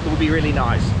light will be really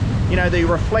nice. You know, the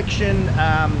reflection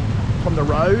from the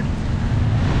road,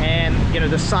 and you know,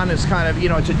 the sun is kind of, you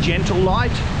know, it's a gentle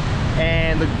light,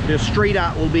 and the street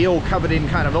art will be all covered in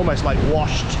kind of almost like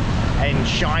washed and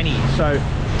shiny. So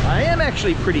I am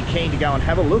actually pretty keen to go and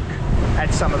have a look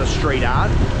at some of the street art,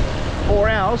 or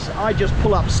else I just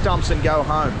pull up stumps and go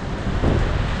home.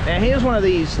 Now here's one of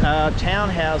these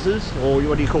townhouses, or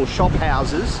what do you call shop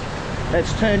houses,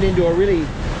 that's turned into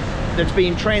that's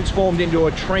been transformed into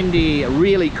a trendy,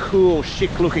 really cool,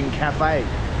 chic looking cafe.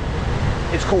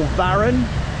 It's called Bamrung.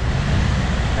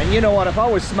 And you know what, if I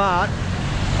was smart,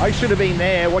 I should have been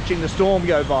there watching the storm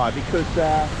go by, because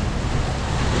there's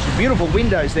some beautiful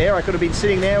windows there. I could have been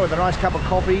sitting there with a nice cup of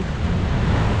coffee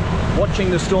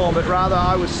watching the storm, but rather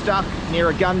I was stuck near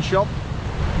a gun shop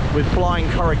with flying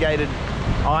corrugated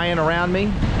iron around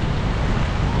me.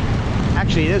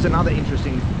 Actually, there's another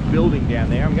interesting building down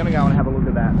there. I'm going to go and have a look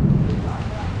at that.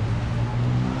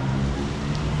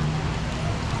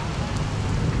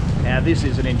 Now this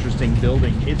is an interesting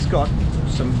building. It's got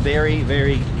some very,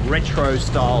 very retro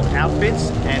style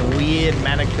outfits and weird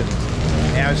mannequins.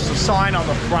 Now it's the sign on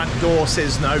the front door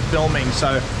says no filming,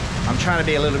 so I'm trying to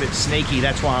be a little bit sneaky.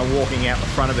 That's why I'm walking out the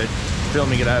front of it,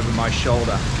 filming it over my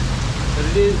shoulder. But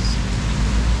it is,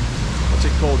 what's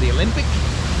it called, the Olympic?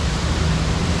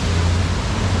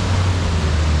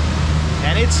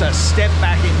 And it's a step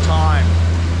back in time.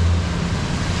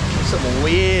 There's some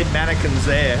weird mannequins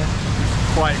there.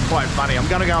 It's quite funny. I'm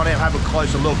going to go and have a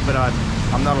closer look, but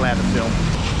I'm not allowed to film.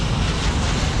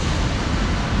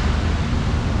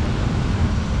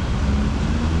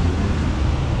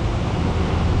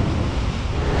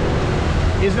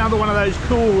 Here's another one of those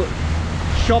cool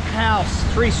shop house,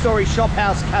 3-story shop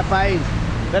house cafes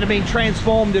that have been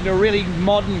transformed into a really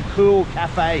modern, cool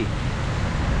cafe.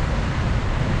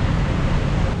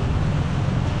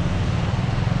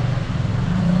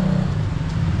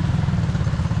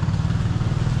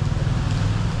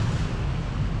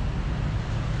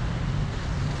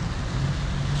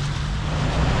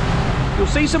 You'll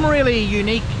see some really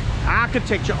unique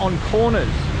architecture on corners.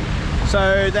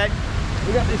 So that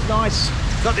We got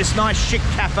this nice chic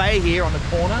cafe here on the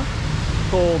corner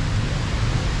called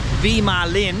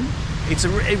BMA Lin. It's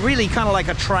really kind of like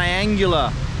a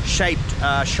triangular shaped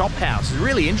shop house. It's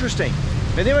really interesting.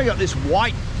 But then we got this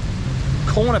white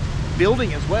corner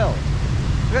building as well.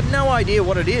 I've got no idea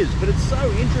what it is, but it's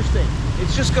so interesting.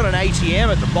 It's just got an ATM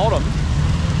at the bottom.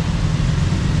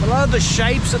 I love the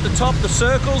shapes at the top, the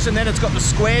circles, and then it's got the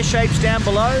square shapes down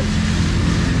below.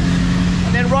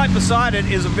 And then right beside it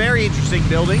is a very interesting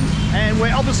building, and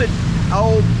we're opposite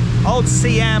old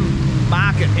Siam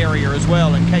market area as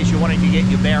well, in case you're wanting to get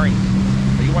your bearings,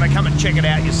 or you want to come and check it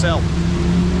out yourself.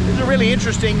 It's a really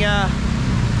interesting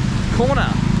corner.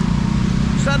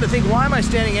 I'm starting to think, why am I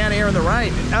standing out here in the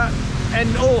rain?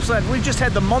 And all of a sudden, we've just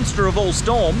had the monster of all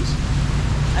storms,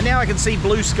 and now I can see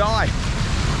blue sky.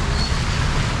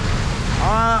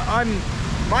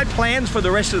 My plans for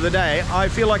the rest of the day, I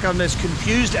feel like I'm as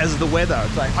confused as the weather.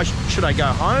 It's like, should I go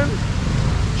home?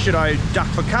 Should I duck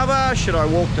for cover? Should I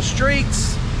walk the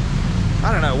streets?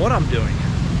 I don't know what I'm doing.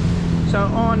 So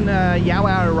on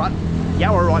Yaowarat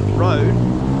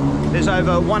Road, there's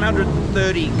over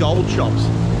 130 gold shops.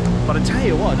 But I tell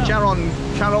you what, Charion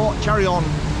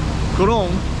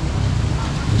Kurong,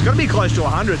 it's got to be close to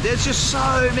 100. There's just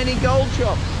so many gold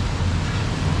shops.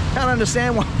 Can't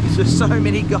understand why there's so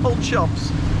many gold shops.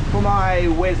 For my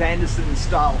Wes Anderson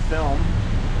style film,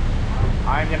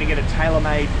 I'm going to get a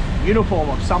tailor-made uniform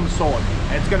of some sort.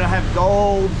 It's going to have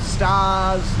gold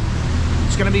stars.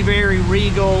 It's going to be very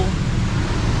regal.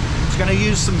 It's going to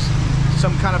use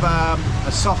some kind of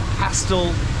a soft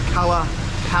pastel color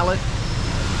palette,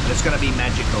 and it's going to be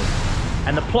magical.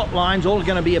 And the plot line's all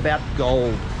going to be about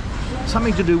gold,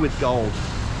 something to do with gold,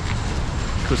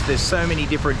 because there's so many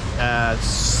different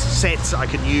sets I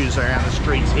could use around the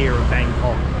streets here of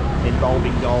Bangkok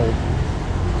involving gold.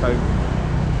 So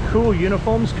cool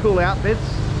uniforms, cool outfits,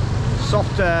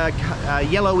 soft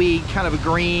yellowy kind of a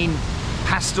green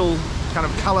pastel kind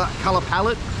of color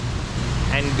palette,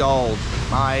 and gold.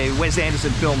 My Wes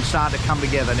Anderson films start to come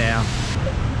together now.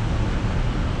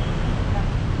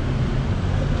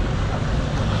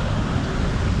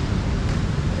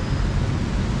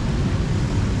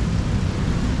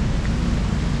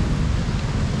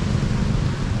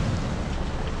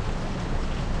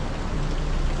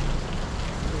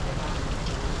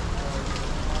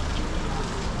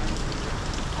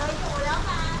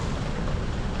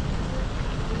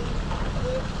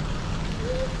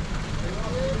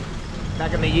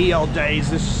 Back in the ye old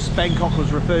days, this Bangkok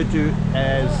was referred to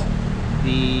as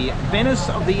the Venice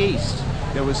of the East.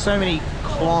 There was so many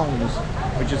klongs,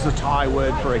 which is the Thai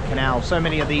word for a canal, so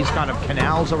many of these kind of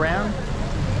canals around,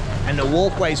 and the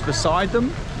walkways beside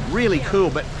them, really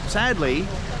cool, but sadly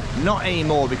not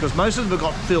anymore, because most of them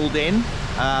got filled in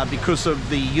because of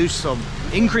the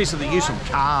increase of the use of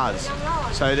cars.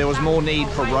 So there was more need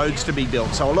for roads to be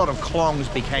built. So a lot of klongs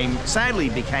sadly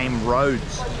became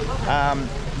roads.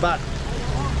 But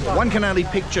one can only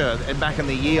picture back in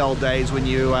the ye old days when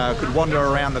you could wander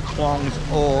around the klongs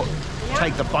or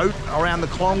take the boat around the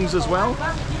klongs as well.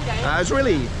 It's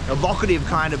really evocative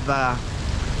kind of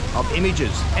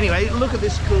images. Anyway, look at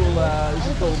this cool, this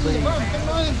is called the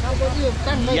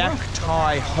Yak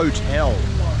Thai Hotel.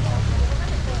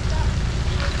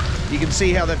 You can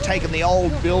see how they've taken the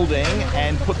old building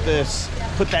and put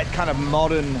that kind of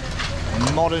modern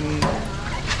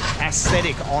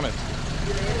aesthetic on it.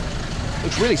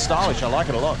 Looks really stylish. I like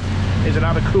it a lot. There's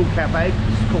another cool cafe.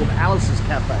 It's called Alice's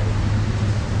Cafe,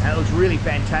 and it looks really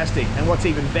fantastic. And what's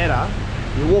even better,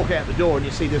 you walk out the door and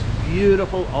you see this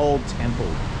beautiful old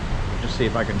temple. Just see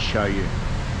if I can show you.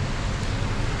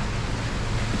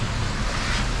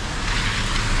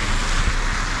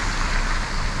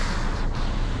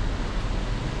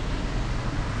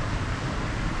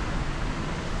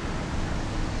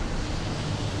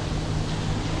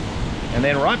 And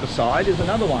then right beside is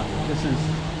another one. This is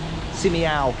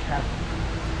Simiao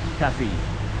Cafe.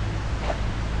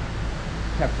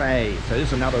 So this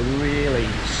is another really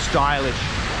stylish,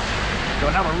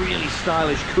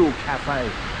 cool cafe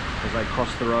as I cross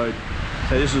the road.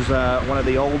 So this is one of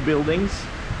the old buildings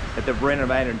that they've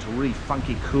renovated into a really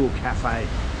funky, cool cafe.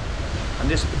 And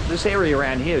this area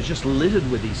around here is just littered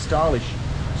with these stylish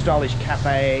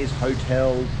cafes,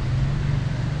 hotels,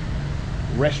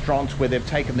 restaurants where they've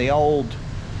taken the old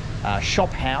shop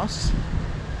house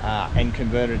and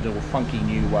converted it to a funky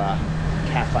new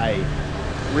cafe,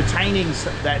 retaining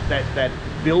that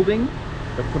building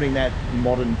but putting that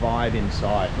modern vibe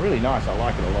inside. Really nice. I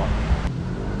like it a lot.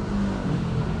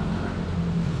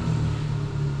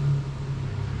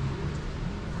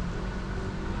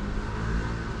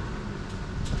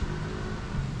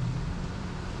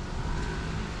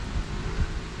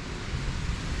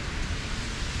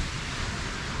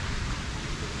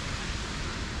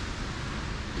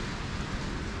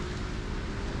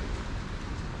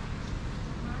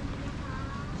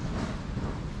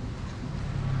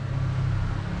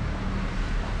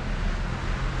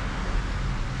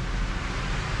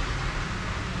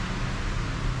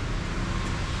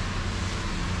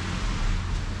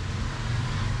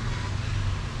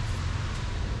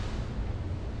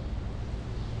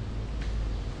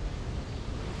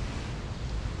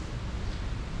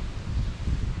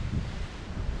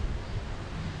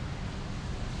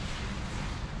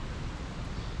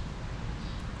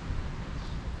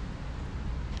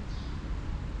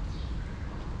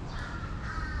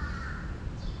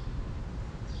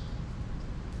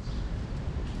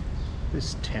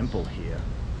 This temple here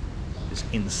is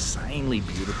insanely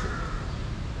beautiful.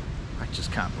 I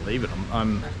just can't believe it.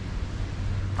 I'm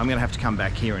going to have to come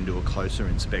back here and do a closer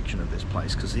inspection of this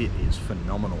place because it is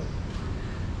phenomenal.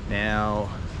 Now,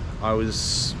 I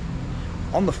was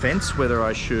on the fence whether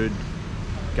I should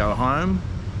go home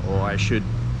or I should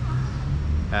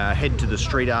head to the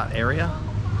street art area.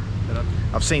 But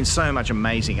I've seen so much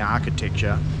amazing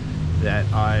architecture that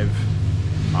I've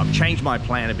changed my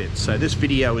plan a bit. So this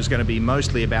video is going to be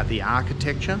mostly about the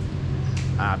architecture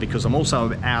because I'm also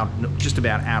just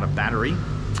about out of battery,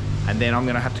 and then I'm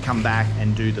going to have to come back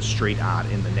and do the street art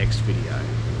in the next video.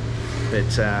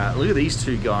 But look at these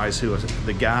two guys who are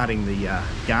guarding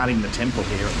the temple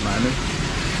here at the moment.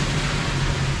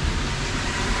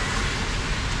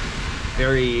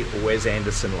 Very Wes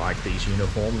Anderson like, these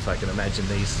uniforms. I can imagine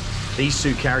these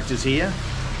two characters here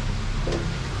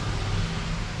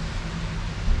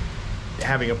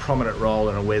having a prominent role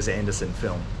in a Wes Anderson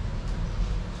film.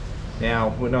 Now,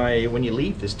 when you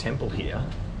leave this temple here,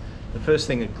 the first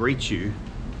thing that greets you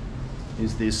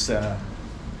is this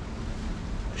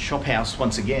shop house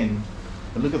once again.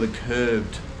 But look at the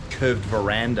curved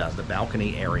veranda, the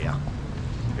balcony area,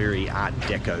 very Art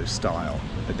Deco style.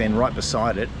 But then right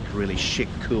beside it, really chic,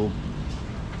 cool,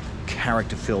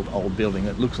 character-filled old building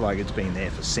that looks like it's been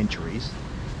there for centuries.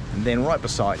 And then right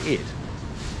beside it,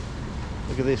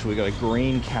 look at this, we've got a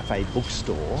green cafe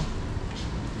bookstore,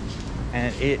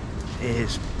 and it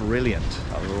is brilliant.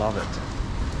 I love it.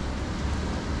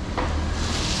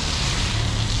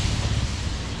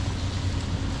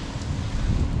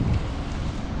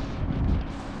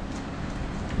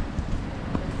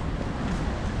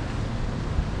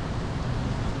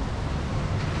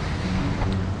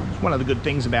 One of the good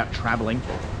things about traveling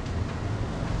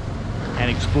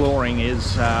and exploring is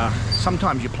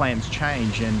sometimes your plans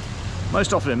change, and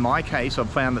most often in my case I've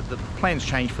found that the plans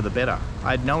change for the better.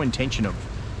 I had no intention of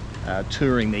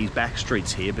touring these back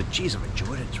streets here, but geez, I've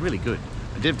enjoyed it. It's really good.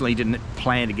 I definitely didn't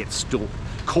plan to get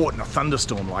caught in a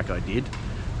thunderstorm like I did,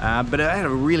 but I had a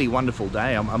really wonderful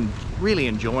day. I'm really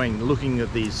enjoying looking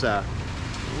at these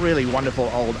really wonderful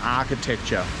old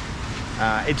architecture.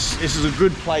 This is a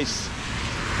good place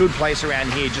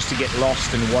around here just to get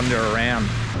lost and wander around.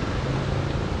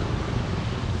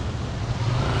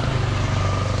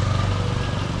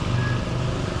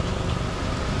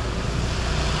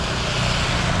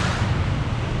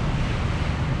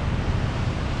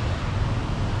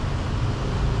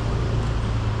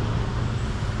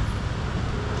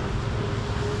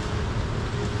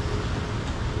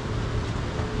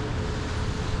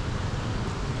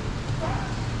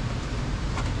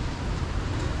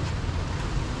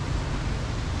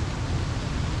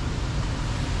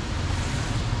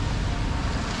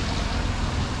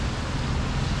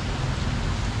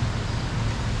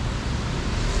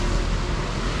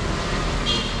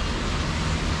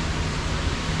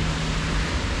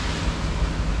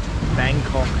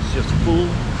 Bangkok is just full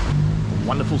of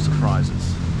wonderful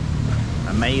surprises,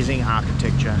 amazing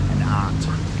architecture and art.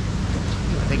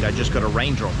 I think I just got a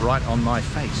raindrop right on my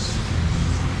face.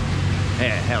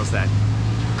 Yeah, how's that?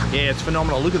 Yeah, it's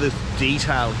phenomenal. Look at this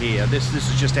detail here. This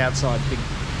is just outside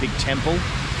big temple,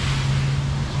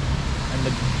 and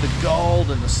the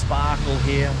gold and the sparkle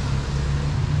here,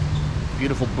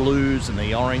 beautiful blues and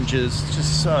the oranges. It's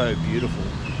just so beautiful.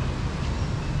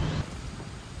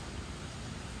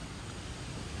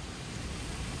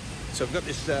 So I've got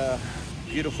this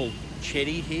beautiful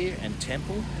chetty here and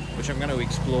temple, which I'm going to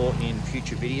explore in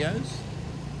future videos.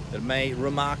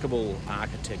 Remarkable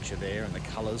architecture there, and the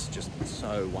colours just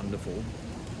so wonderful.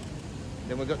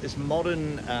 Then we've got this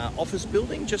modern office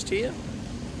building just here.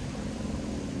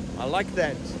 I like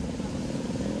that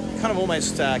kind of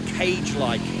almost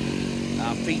cage-like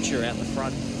feature out the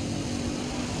front.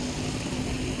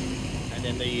 And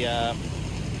then the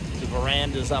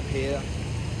verandas up here.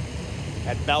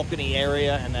 That balcony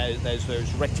area and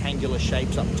those rectangular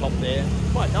shapes up top there,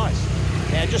 quite nice.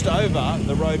 Now just over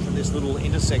the road from this little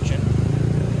intersection,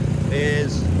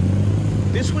 this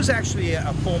was actually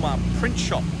a former print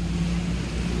shop.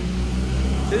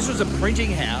 This was a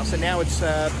printing house, and now it's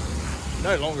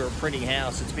no longer a printing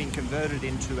house. It's been converted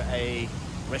into a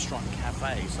restaurant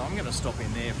cafe. So I'm going to stop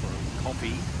in there for a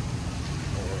coffee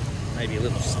or maybe a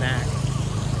little snack.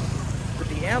 But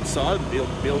the outside of the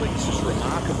building is just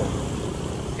remarkable.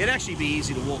 It'd actually be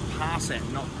easy to walk past that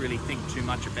and not really think too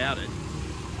much about it.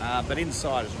 But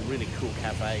inside is a really cool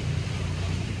cafe.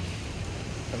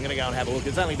 I'm going to go and have a look.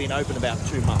 It's only been open about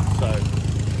 2 months, so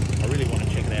I really want to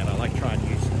check it out. I like trying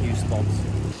new spots.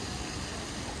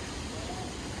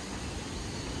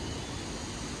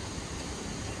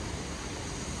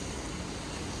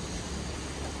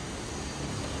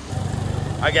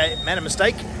 Okay, made a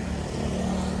mistake.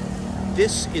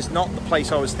 This is not the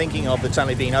place I was thinking of that's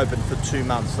only been open for 2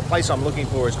 months. The place I'm looking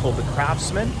for is called the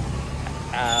Craftsman.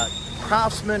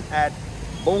 Craftsman at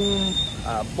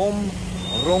Bamrung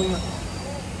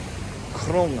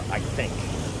Mueang, I think.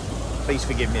 Please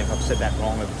forgive me if I've said that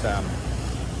wrong.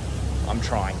 I'm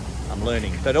trying, I'm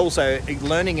learning. But also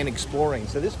learning and exploring.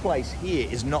 So this place here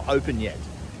is not open yet.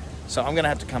 So I'm going to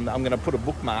have to come, I'm going to put a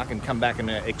bookmark and come back and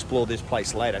explore this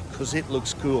place later because it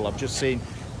looks cool. I've just seen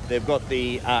they've got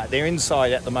they're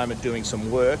inside at the moment doing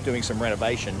some work, doing some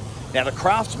renovation. Now the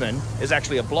Craftsman is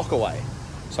actually a block away.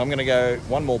 So I'm going to go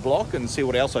one more block and see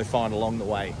what else I find along the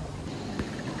way.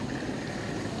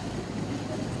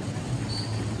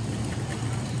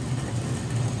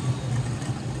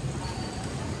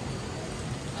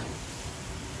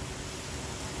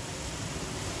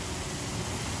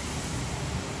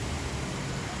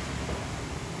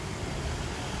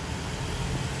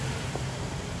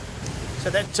 So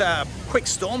that quick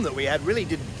storm that we had really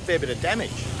did a fair bit of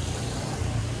damage.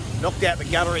 Knocked out the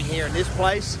guttering here in this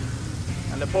place,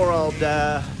 and the poor old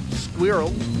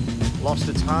squirrel lost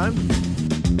its home.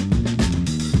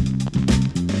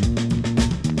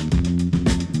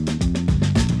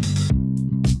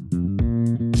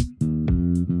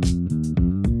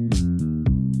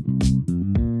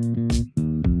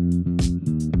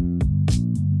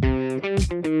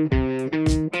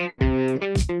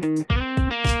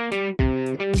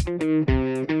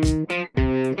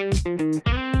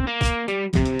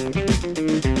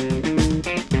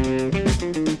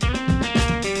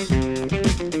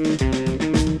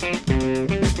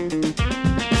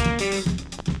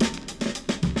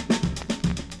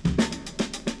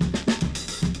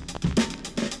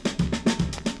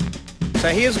 So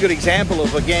here's a good example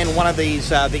of, again, one of these,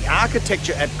 the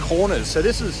architecture at corners. So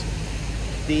this is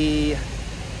the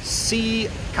Si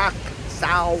Kak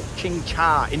Sao Ching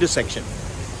Cha intersection.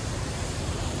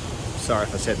 Sorry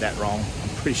if I said that wrong. I'm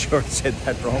pretty sure I said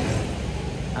that wrong.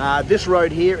 This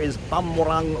road here is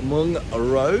Bamrung Mueang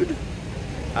Rd.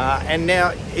 And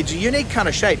now it's a unique kind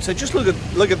of shape. So just look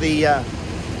at the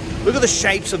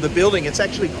shapes of the building. It's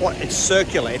actually it's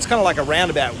circular. It's kind of like a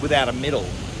roundabout without a middle.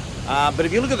 But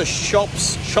if you look at the shop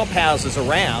houses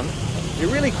around, they're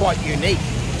really quite unique.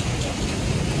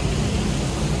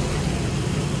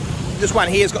 This one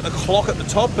here's got the clock at the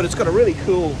top, but it's got a really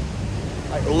cool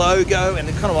logo and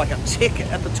it's kind of like a tick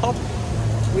at the top.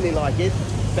 Really like it.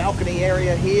 Balcony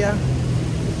area here.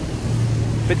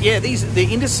 But yeah, the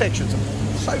intersections are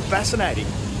so fascinating.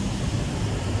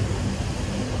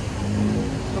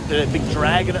 Look, there's a big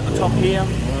dragon at the top here.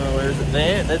 Where is it?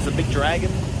 There. There's the big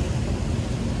dragon.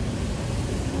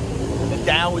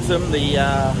 Taoism, the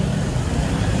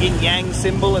yin-yang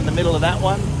symbol in the middle of that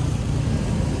one.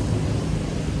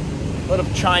 A lot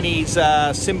of Chinese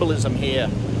symbolism here,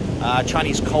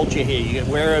 Chinese culture here. You get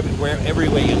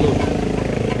everywhere you look.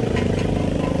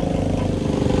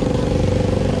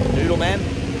 Noodle man.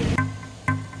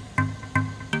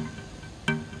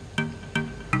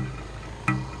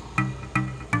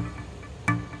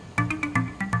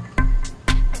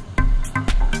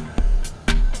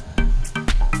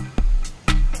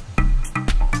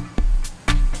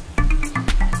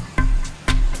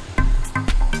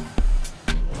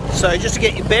 So just to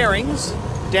get your bearings,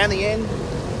 down the end,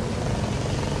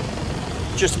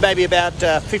 just maybe about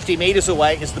 50 metres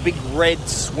away is the big red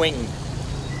swing.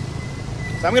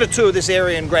 So I'm going to tour this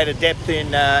area in greater depth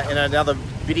in another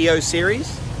video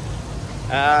series.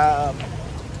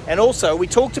 And also, we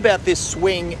talked about this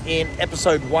swing in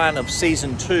episode 1 of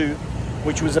season 2,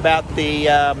 which was about the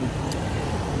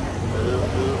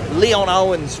Leon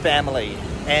Owens family,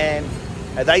 and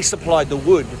they supplied the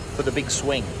wood for the big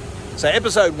swing. So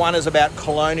episode 1 is about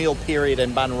colonial period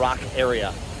and Bun Rak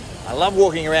area. I love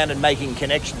walking around and making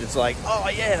connections. It's like, oh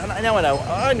yeah,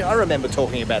 I remember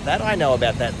talking about that. I know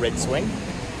about that red swing.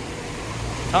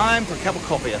 Time for a cup of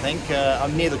coffee, I think.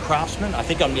 I'm near the Craftsman. I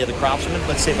think I'm near the Craftsman.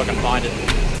 Let's see if I can find it.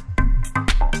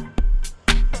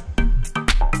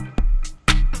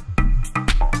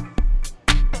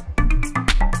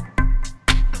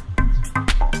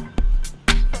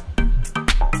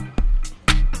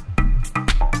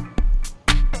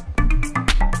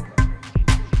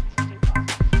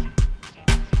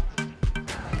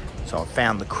 So I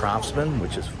found the Craftsman,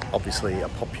 which is obviously a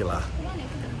popular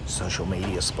social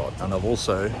media spot, and I've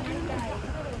also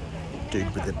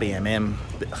dude with the BMWs,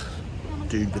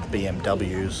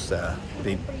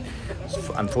 been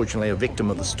unfortunately a victim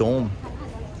of the storm.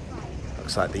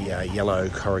 Looks like the yellow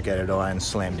corrugated iron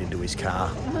slammed into his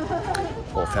car.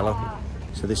 Poor fellow.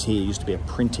 So this here used to be a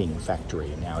printing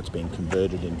factory, and now it's been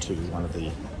converted into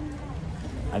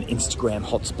an Instagram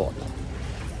hotspot.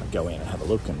 go in and have a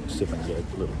look and see if I can get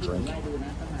a little drink.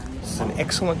 It's an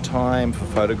excellent time for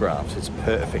photographs. It's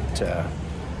perfect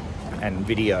and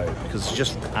video because it's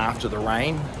just after the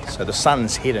rain, so the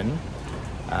sun's hidden,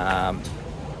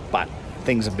 but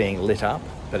things are being lit up.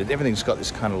 But everything's got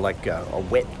this kind of like a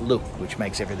wet look, which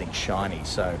makes everything shiny.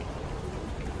 So,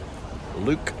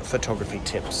 Luke photography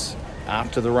tips: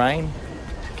 after the rain,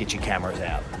 get your cameras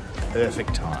out.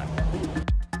 Perfect time.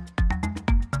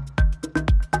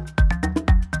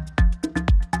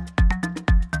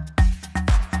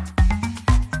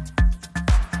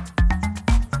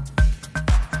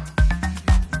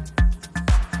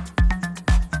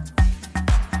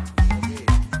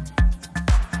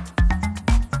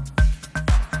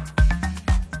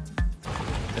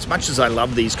 As much as I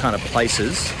love these kind of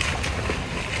places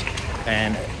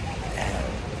and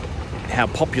how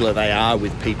popular they are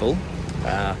with people,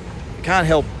 I can't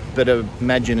help but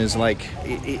imagine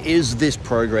is this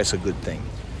progress a good thing?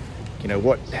 You know,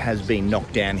 what has been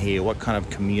knocked down here? What kind of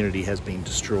community has been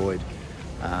destroyed?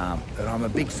 But I'm a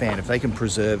big fan if they can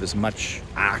preserve as much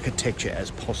architecture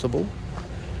as possible.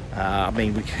 I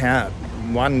mean,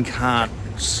 one can't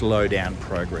slow down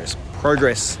progress.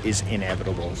 Progress is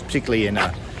inevitable, particularly in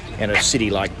a city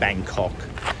like Bangkok,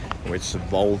 where it's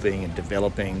evolving and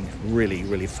developing really,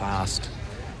 really fast.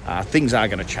 Things are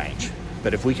going to change.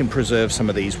 But if we can preserve some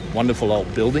of these wonderful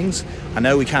old buildings, I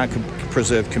know we can't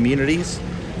preserve communities,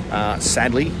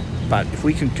 sadly, but if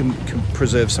we can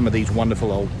preserve some of these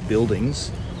wonderful old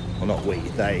buildings, well, not we,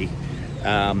 they,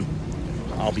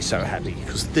 I'll be so happy,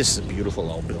 because this is a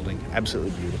beautiful old building,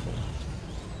 absolutely beautiful.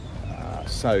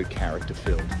 So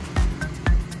character-filled.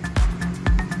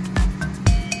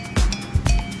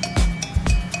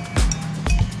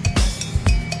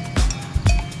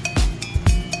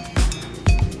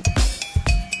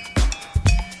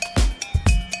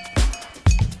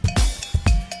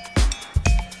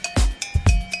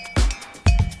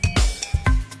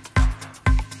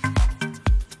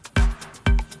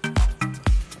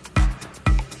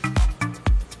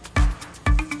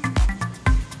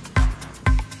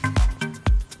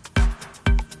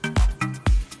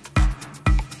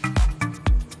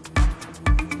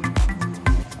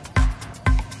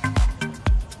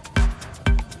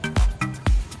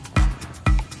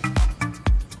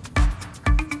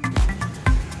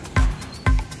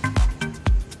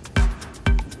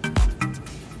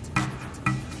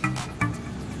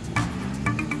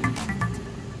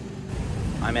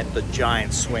 I'm at the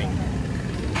giant swing.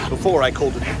 Before I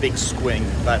called it the big swing,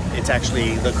 but it's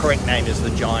actually, the correct name is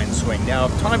the giant swing. Now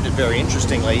I've timed it very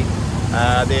interestingly.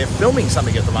 They're filming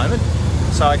something at the moment,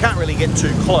 so I can't really get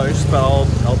too close, but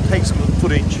I'll take some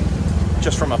footage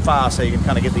just from afar so you can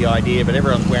kind of get the idea. But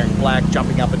everyone's wearing black,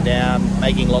 jumping up and down,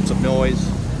 making lots of noise.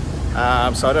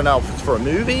 So I don't know if it's for a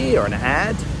movie or an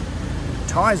ad.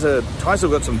 Thais have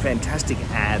got some fantastic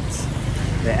ads.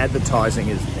 Their advertising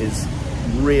is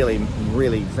really,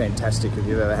 really fantastic. If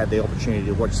you've ever had the opportunity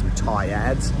to watch some Thai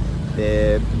ads,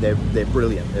 they're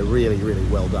brilliant. They're really, really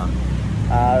well done.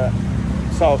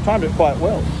 So I've timed it quite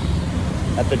well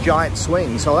at the giant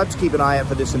swing. So I'll have to keep an eye out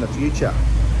for this in the future.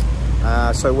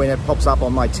 So when it pops up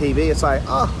on my TV, it's like,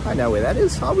 oh, I know where that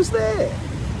is. I was there.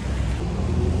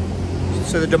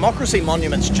 So the Democracy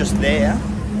Monument's just there.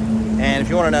 And if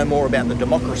you want to know more about the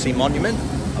Democracy Monument,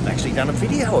 I've actually done a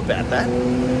video about that.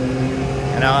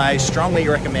 And I strongly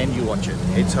recommend you watch it.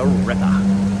 It's a ripper.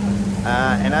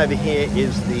 And over here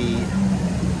is the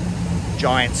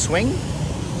giant swing.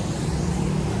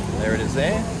 There it is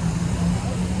there.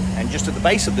 And just at the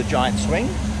base of the giant swing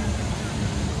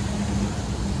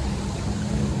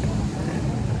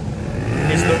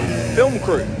is the film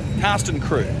crew, cast and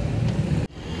crew.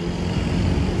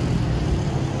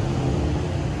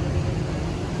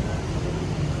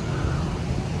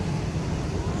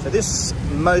 So this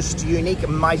most unique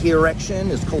mighty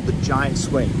erection is called the Giant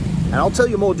Swing. And I'll tell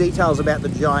you more details about the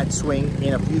Giant Swing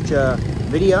in a future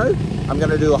video. I'm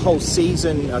going to do a whole series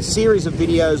of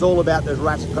videos all about the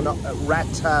Phra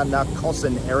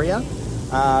Nakhon area.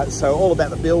 So all about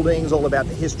the buildings, all about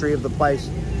the history of the place.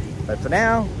 But for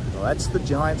now, well, that's the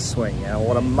Giant Swing. And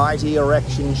what a mighty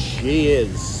erection she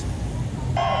is.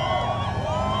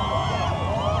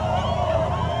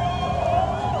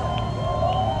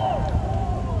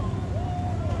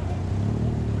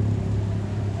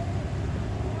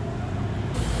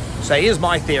 So here's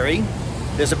my theory.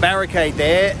 There's a barricade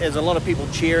there, there's a lot of people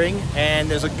cheering, and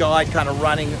there's a guy kind of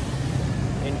running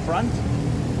in front.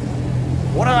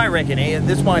 What I reckon here,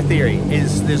 this is my theory,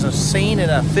 is there's a scene in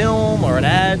a film or an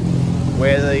ad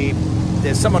where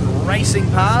there's someone racing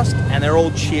past and they're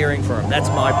all cheering for him. That's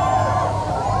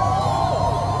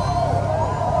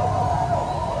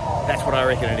That's what I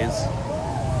reckon it is.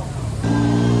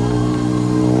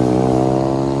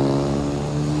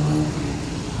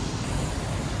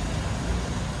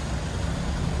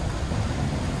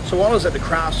 So while I was at the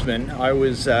Craftsman, I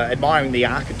was admiring the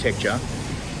architecture,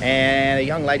 and a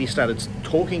young lady started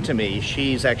talking to me.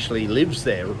 She's actually lives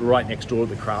there right next door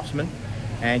to the Craftsman,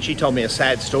 and she told me a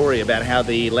sad story about how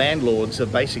the landlords are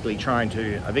basically trying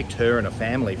to evict her and a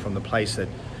family from the place that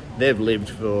they've lived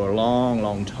for a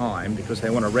long time, because they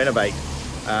want to renovate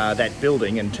that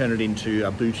building and turn it into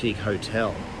a boutique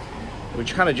hotel.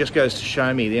 Which kind of just goes to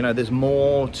show me, you know, there's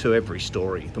more to every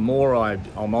story. The more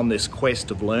I'm on this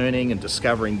quest of learning and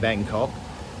discovering Bangkok,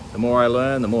 the more I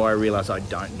learn, the more I realize I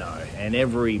don't know. And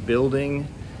every building,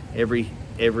 every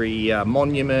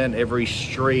monument, every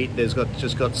street,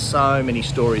 just got so many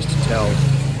stories to tell.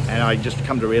 And I just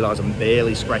come to realize I'm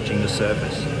barely scratching the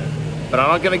surface. But I'm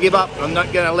not going to give up. I'm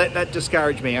not going to let that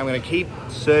discourage me. I'm going to keep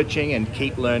searching and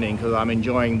keep learning, because I'm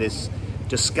enjoying this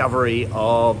discovery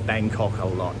of Bangkok a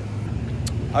lot.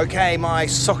 Okay, my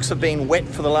socks have been wet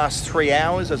for the last 3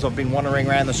 hours as I've been wandering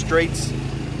around the streets.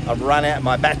 I've run out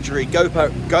my battery,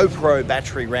 GoPro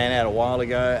battery ran out a while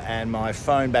ago, and my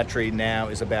phone battery now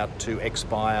is about to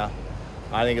expire.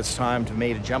 I think it's time for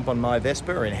me to jump on my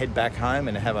Vespa and head back home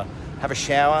and have a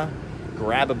shower,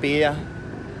 grab a beer,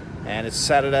 and it's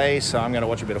Saturday, so I'm going to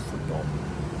watch a bit of football.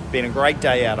 Been a great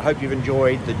day out. I hope you've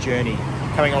enjoyed the journey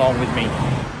coming along with me.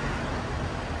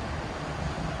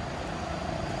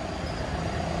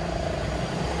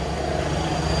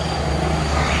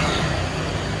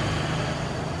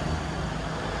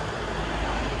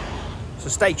 So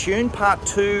stay tuned. Part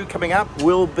 2 coming up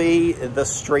will be the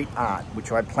street art,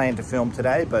 which I planned to film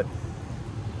today, but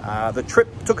the trip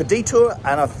took a detour,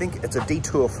 and I think it's a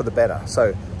detour for the better.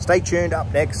 So stay tuned.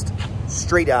 Up next,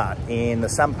 street art in the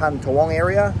Sampan Tawong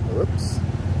area. Oops.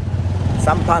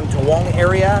 Sampan Tawong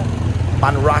area,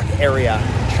 Ban Rak area,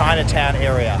 Chinatown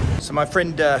area. So my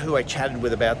friend who I chatted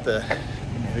with about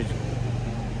who's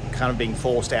kind of being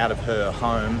forced out of her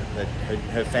home that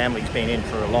her family's been in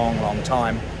for a long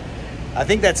time. I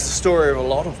think that's the story of a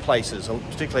lot of places,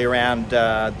 particularly around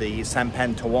the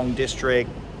Sampan Tawong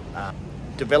district.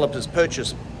 Developers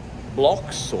purchase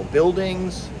blocks or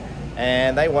buildings,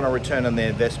 and they want to return on their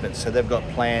investments, so they've got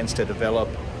plans to develop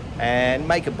and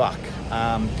make a buck.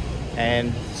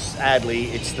 And sadly,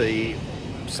 it's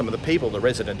some of the people, the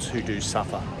residents, who do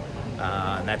suffer,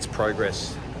 and that's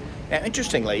progress. Now,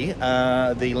 interestingly,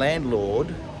 the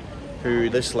landlord who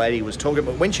this lady was talking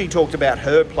about, when she talked about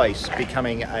her place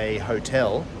becoming a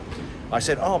hotel, I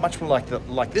said, oh, much more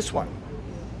like this one.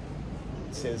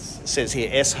 It says here,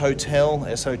 S Hotel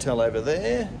over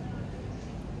there.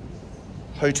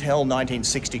 Hotel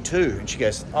 1962. And she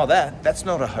goes, oh, that's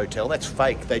not a hotel, that's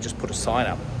fake. They just put a sign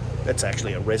up. That's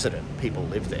actually a resident. People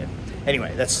live there.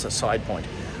 Anyway, that's a side point.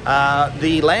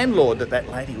 The landlord that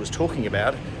lady was talking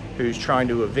about, who's trying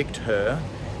to evict her,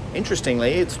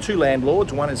 interestingly, it's 2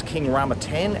 landlords. One is King Rama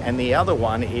X, and the other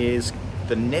one is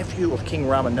the nephew of King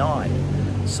Rama IX.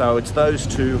 So it's those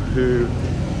two who,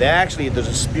 they're actually the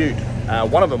dispute.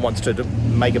 One of them wants to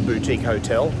make a boutique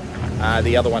hotel,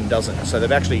 the other one doesn't. So they've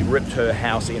actually ripped her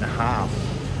house in half.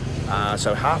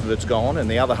 So half of it's gone and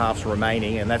the other half's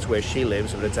remaining, and that's where she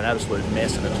lives, but it's an absolute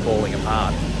mess and it's falling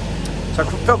apart. So I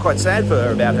felt quite sad for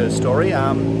her about her story,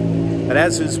 but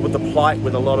as is with the plight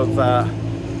with a lot of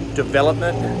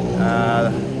development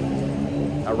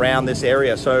around this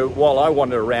area. So while I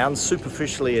wandered around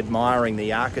superficially admiring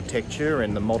the architecture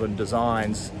and the modern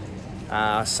designs,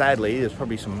 sadly there's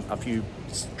probably a few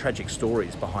tragic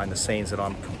stories behind the scenes that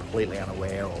I'm completely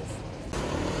unaware of.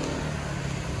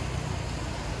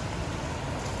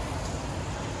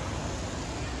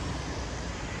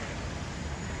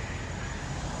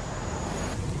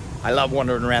 I love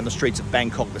wandering around the streets of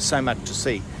Bangkok. There's so much to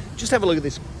see. Just have a look at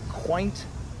this quaint,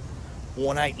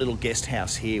 ornate little guest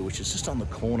house here, which is just on the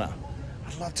corner.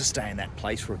 I'd love to stay in that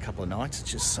place for a couple of nights.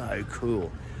 It's just so cool.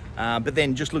 But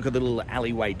then just look at the little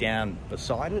alleyway down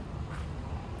beside it.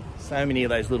 So many of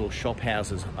those little shop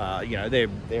houses, you know,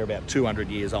 they're about 200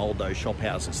 years old, those shop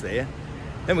houses there.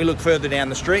 Then we look further down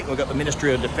the street, we've got the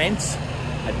Ministry of Defence,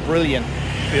 that brilliant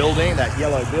building, that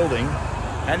yellow building.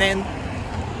 And then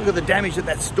look at the damage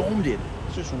that storm did.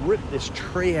 It's just ripped this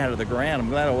tree out of the ground. I'm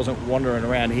glad I wasn't wandering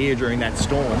around here during that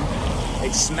storm.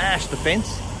 It smashed the fence,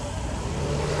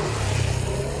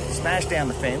 smashed down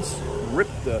the fence,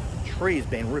 ripped the trees,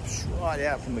 been ripped right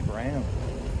out from the ground.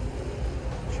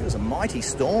 It was a mighty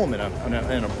storm in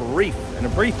a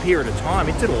brief period of time.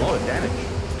 It did a lot of damage.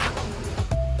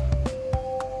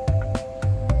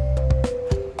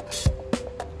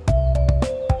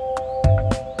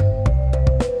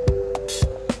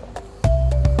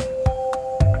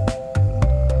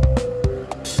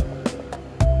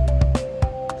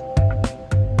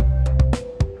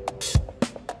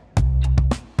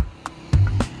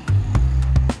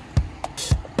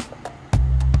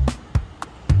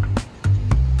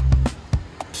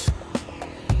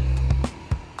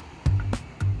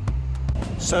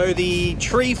 So the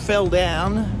tree fell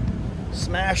down,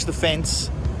 smashed the fence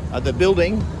of the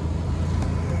building,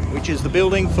 which is the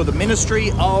building for the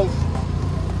Ministry of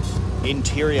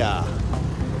Interior.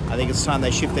 I think it's time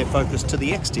they shift their focus to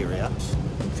the exterior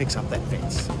and fix up that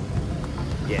fence.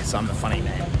 Yes, I'm the funny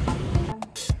man.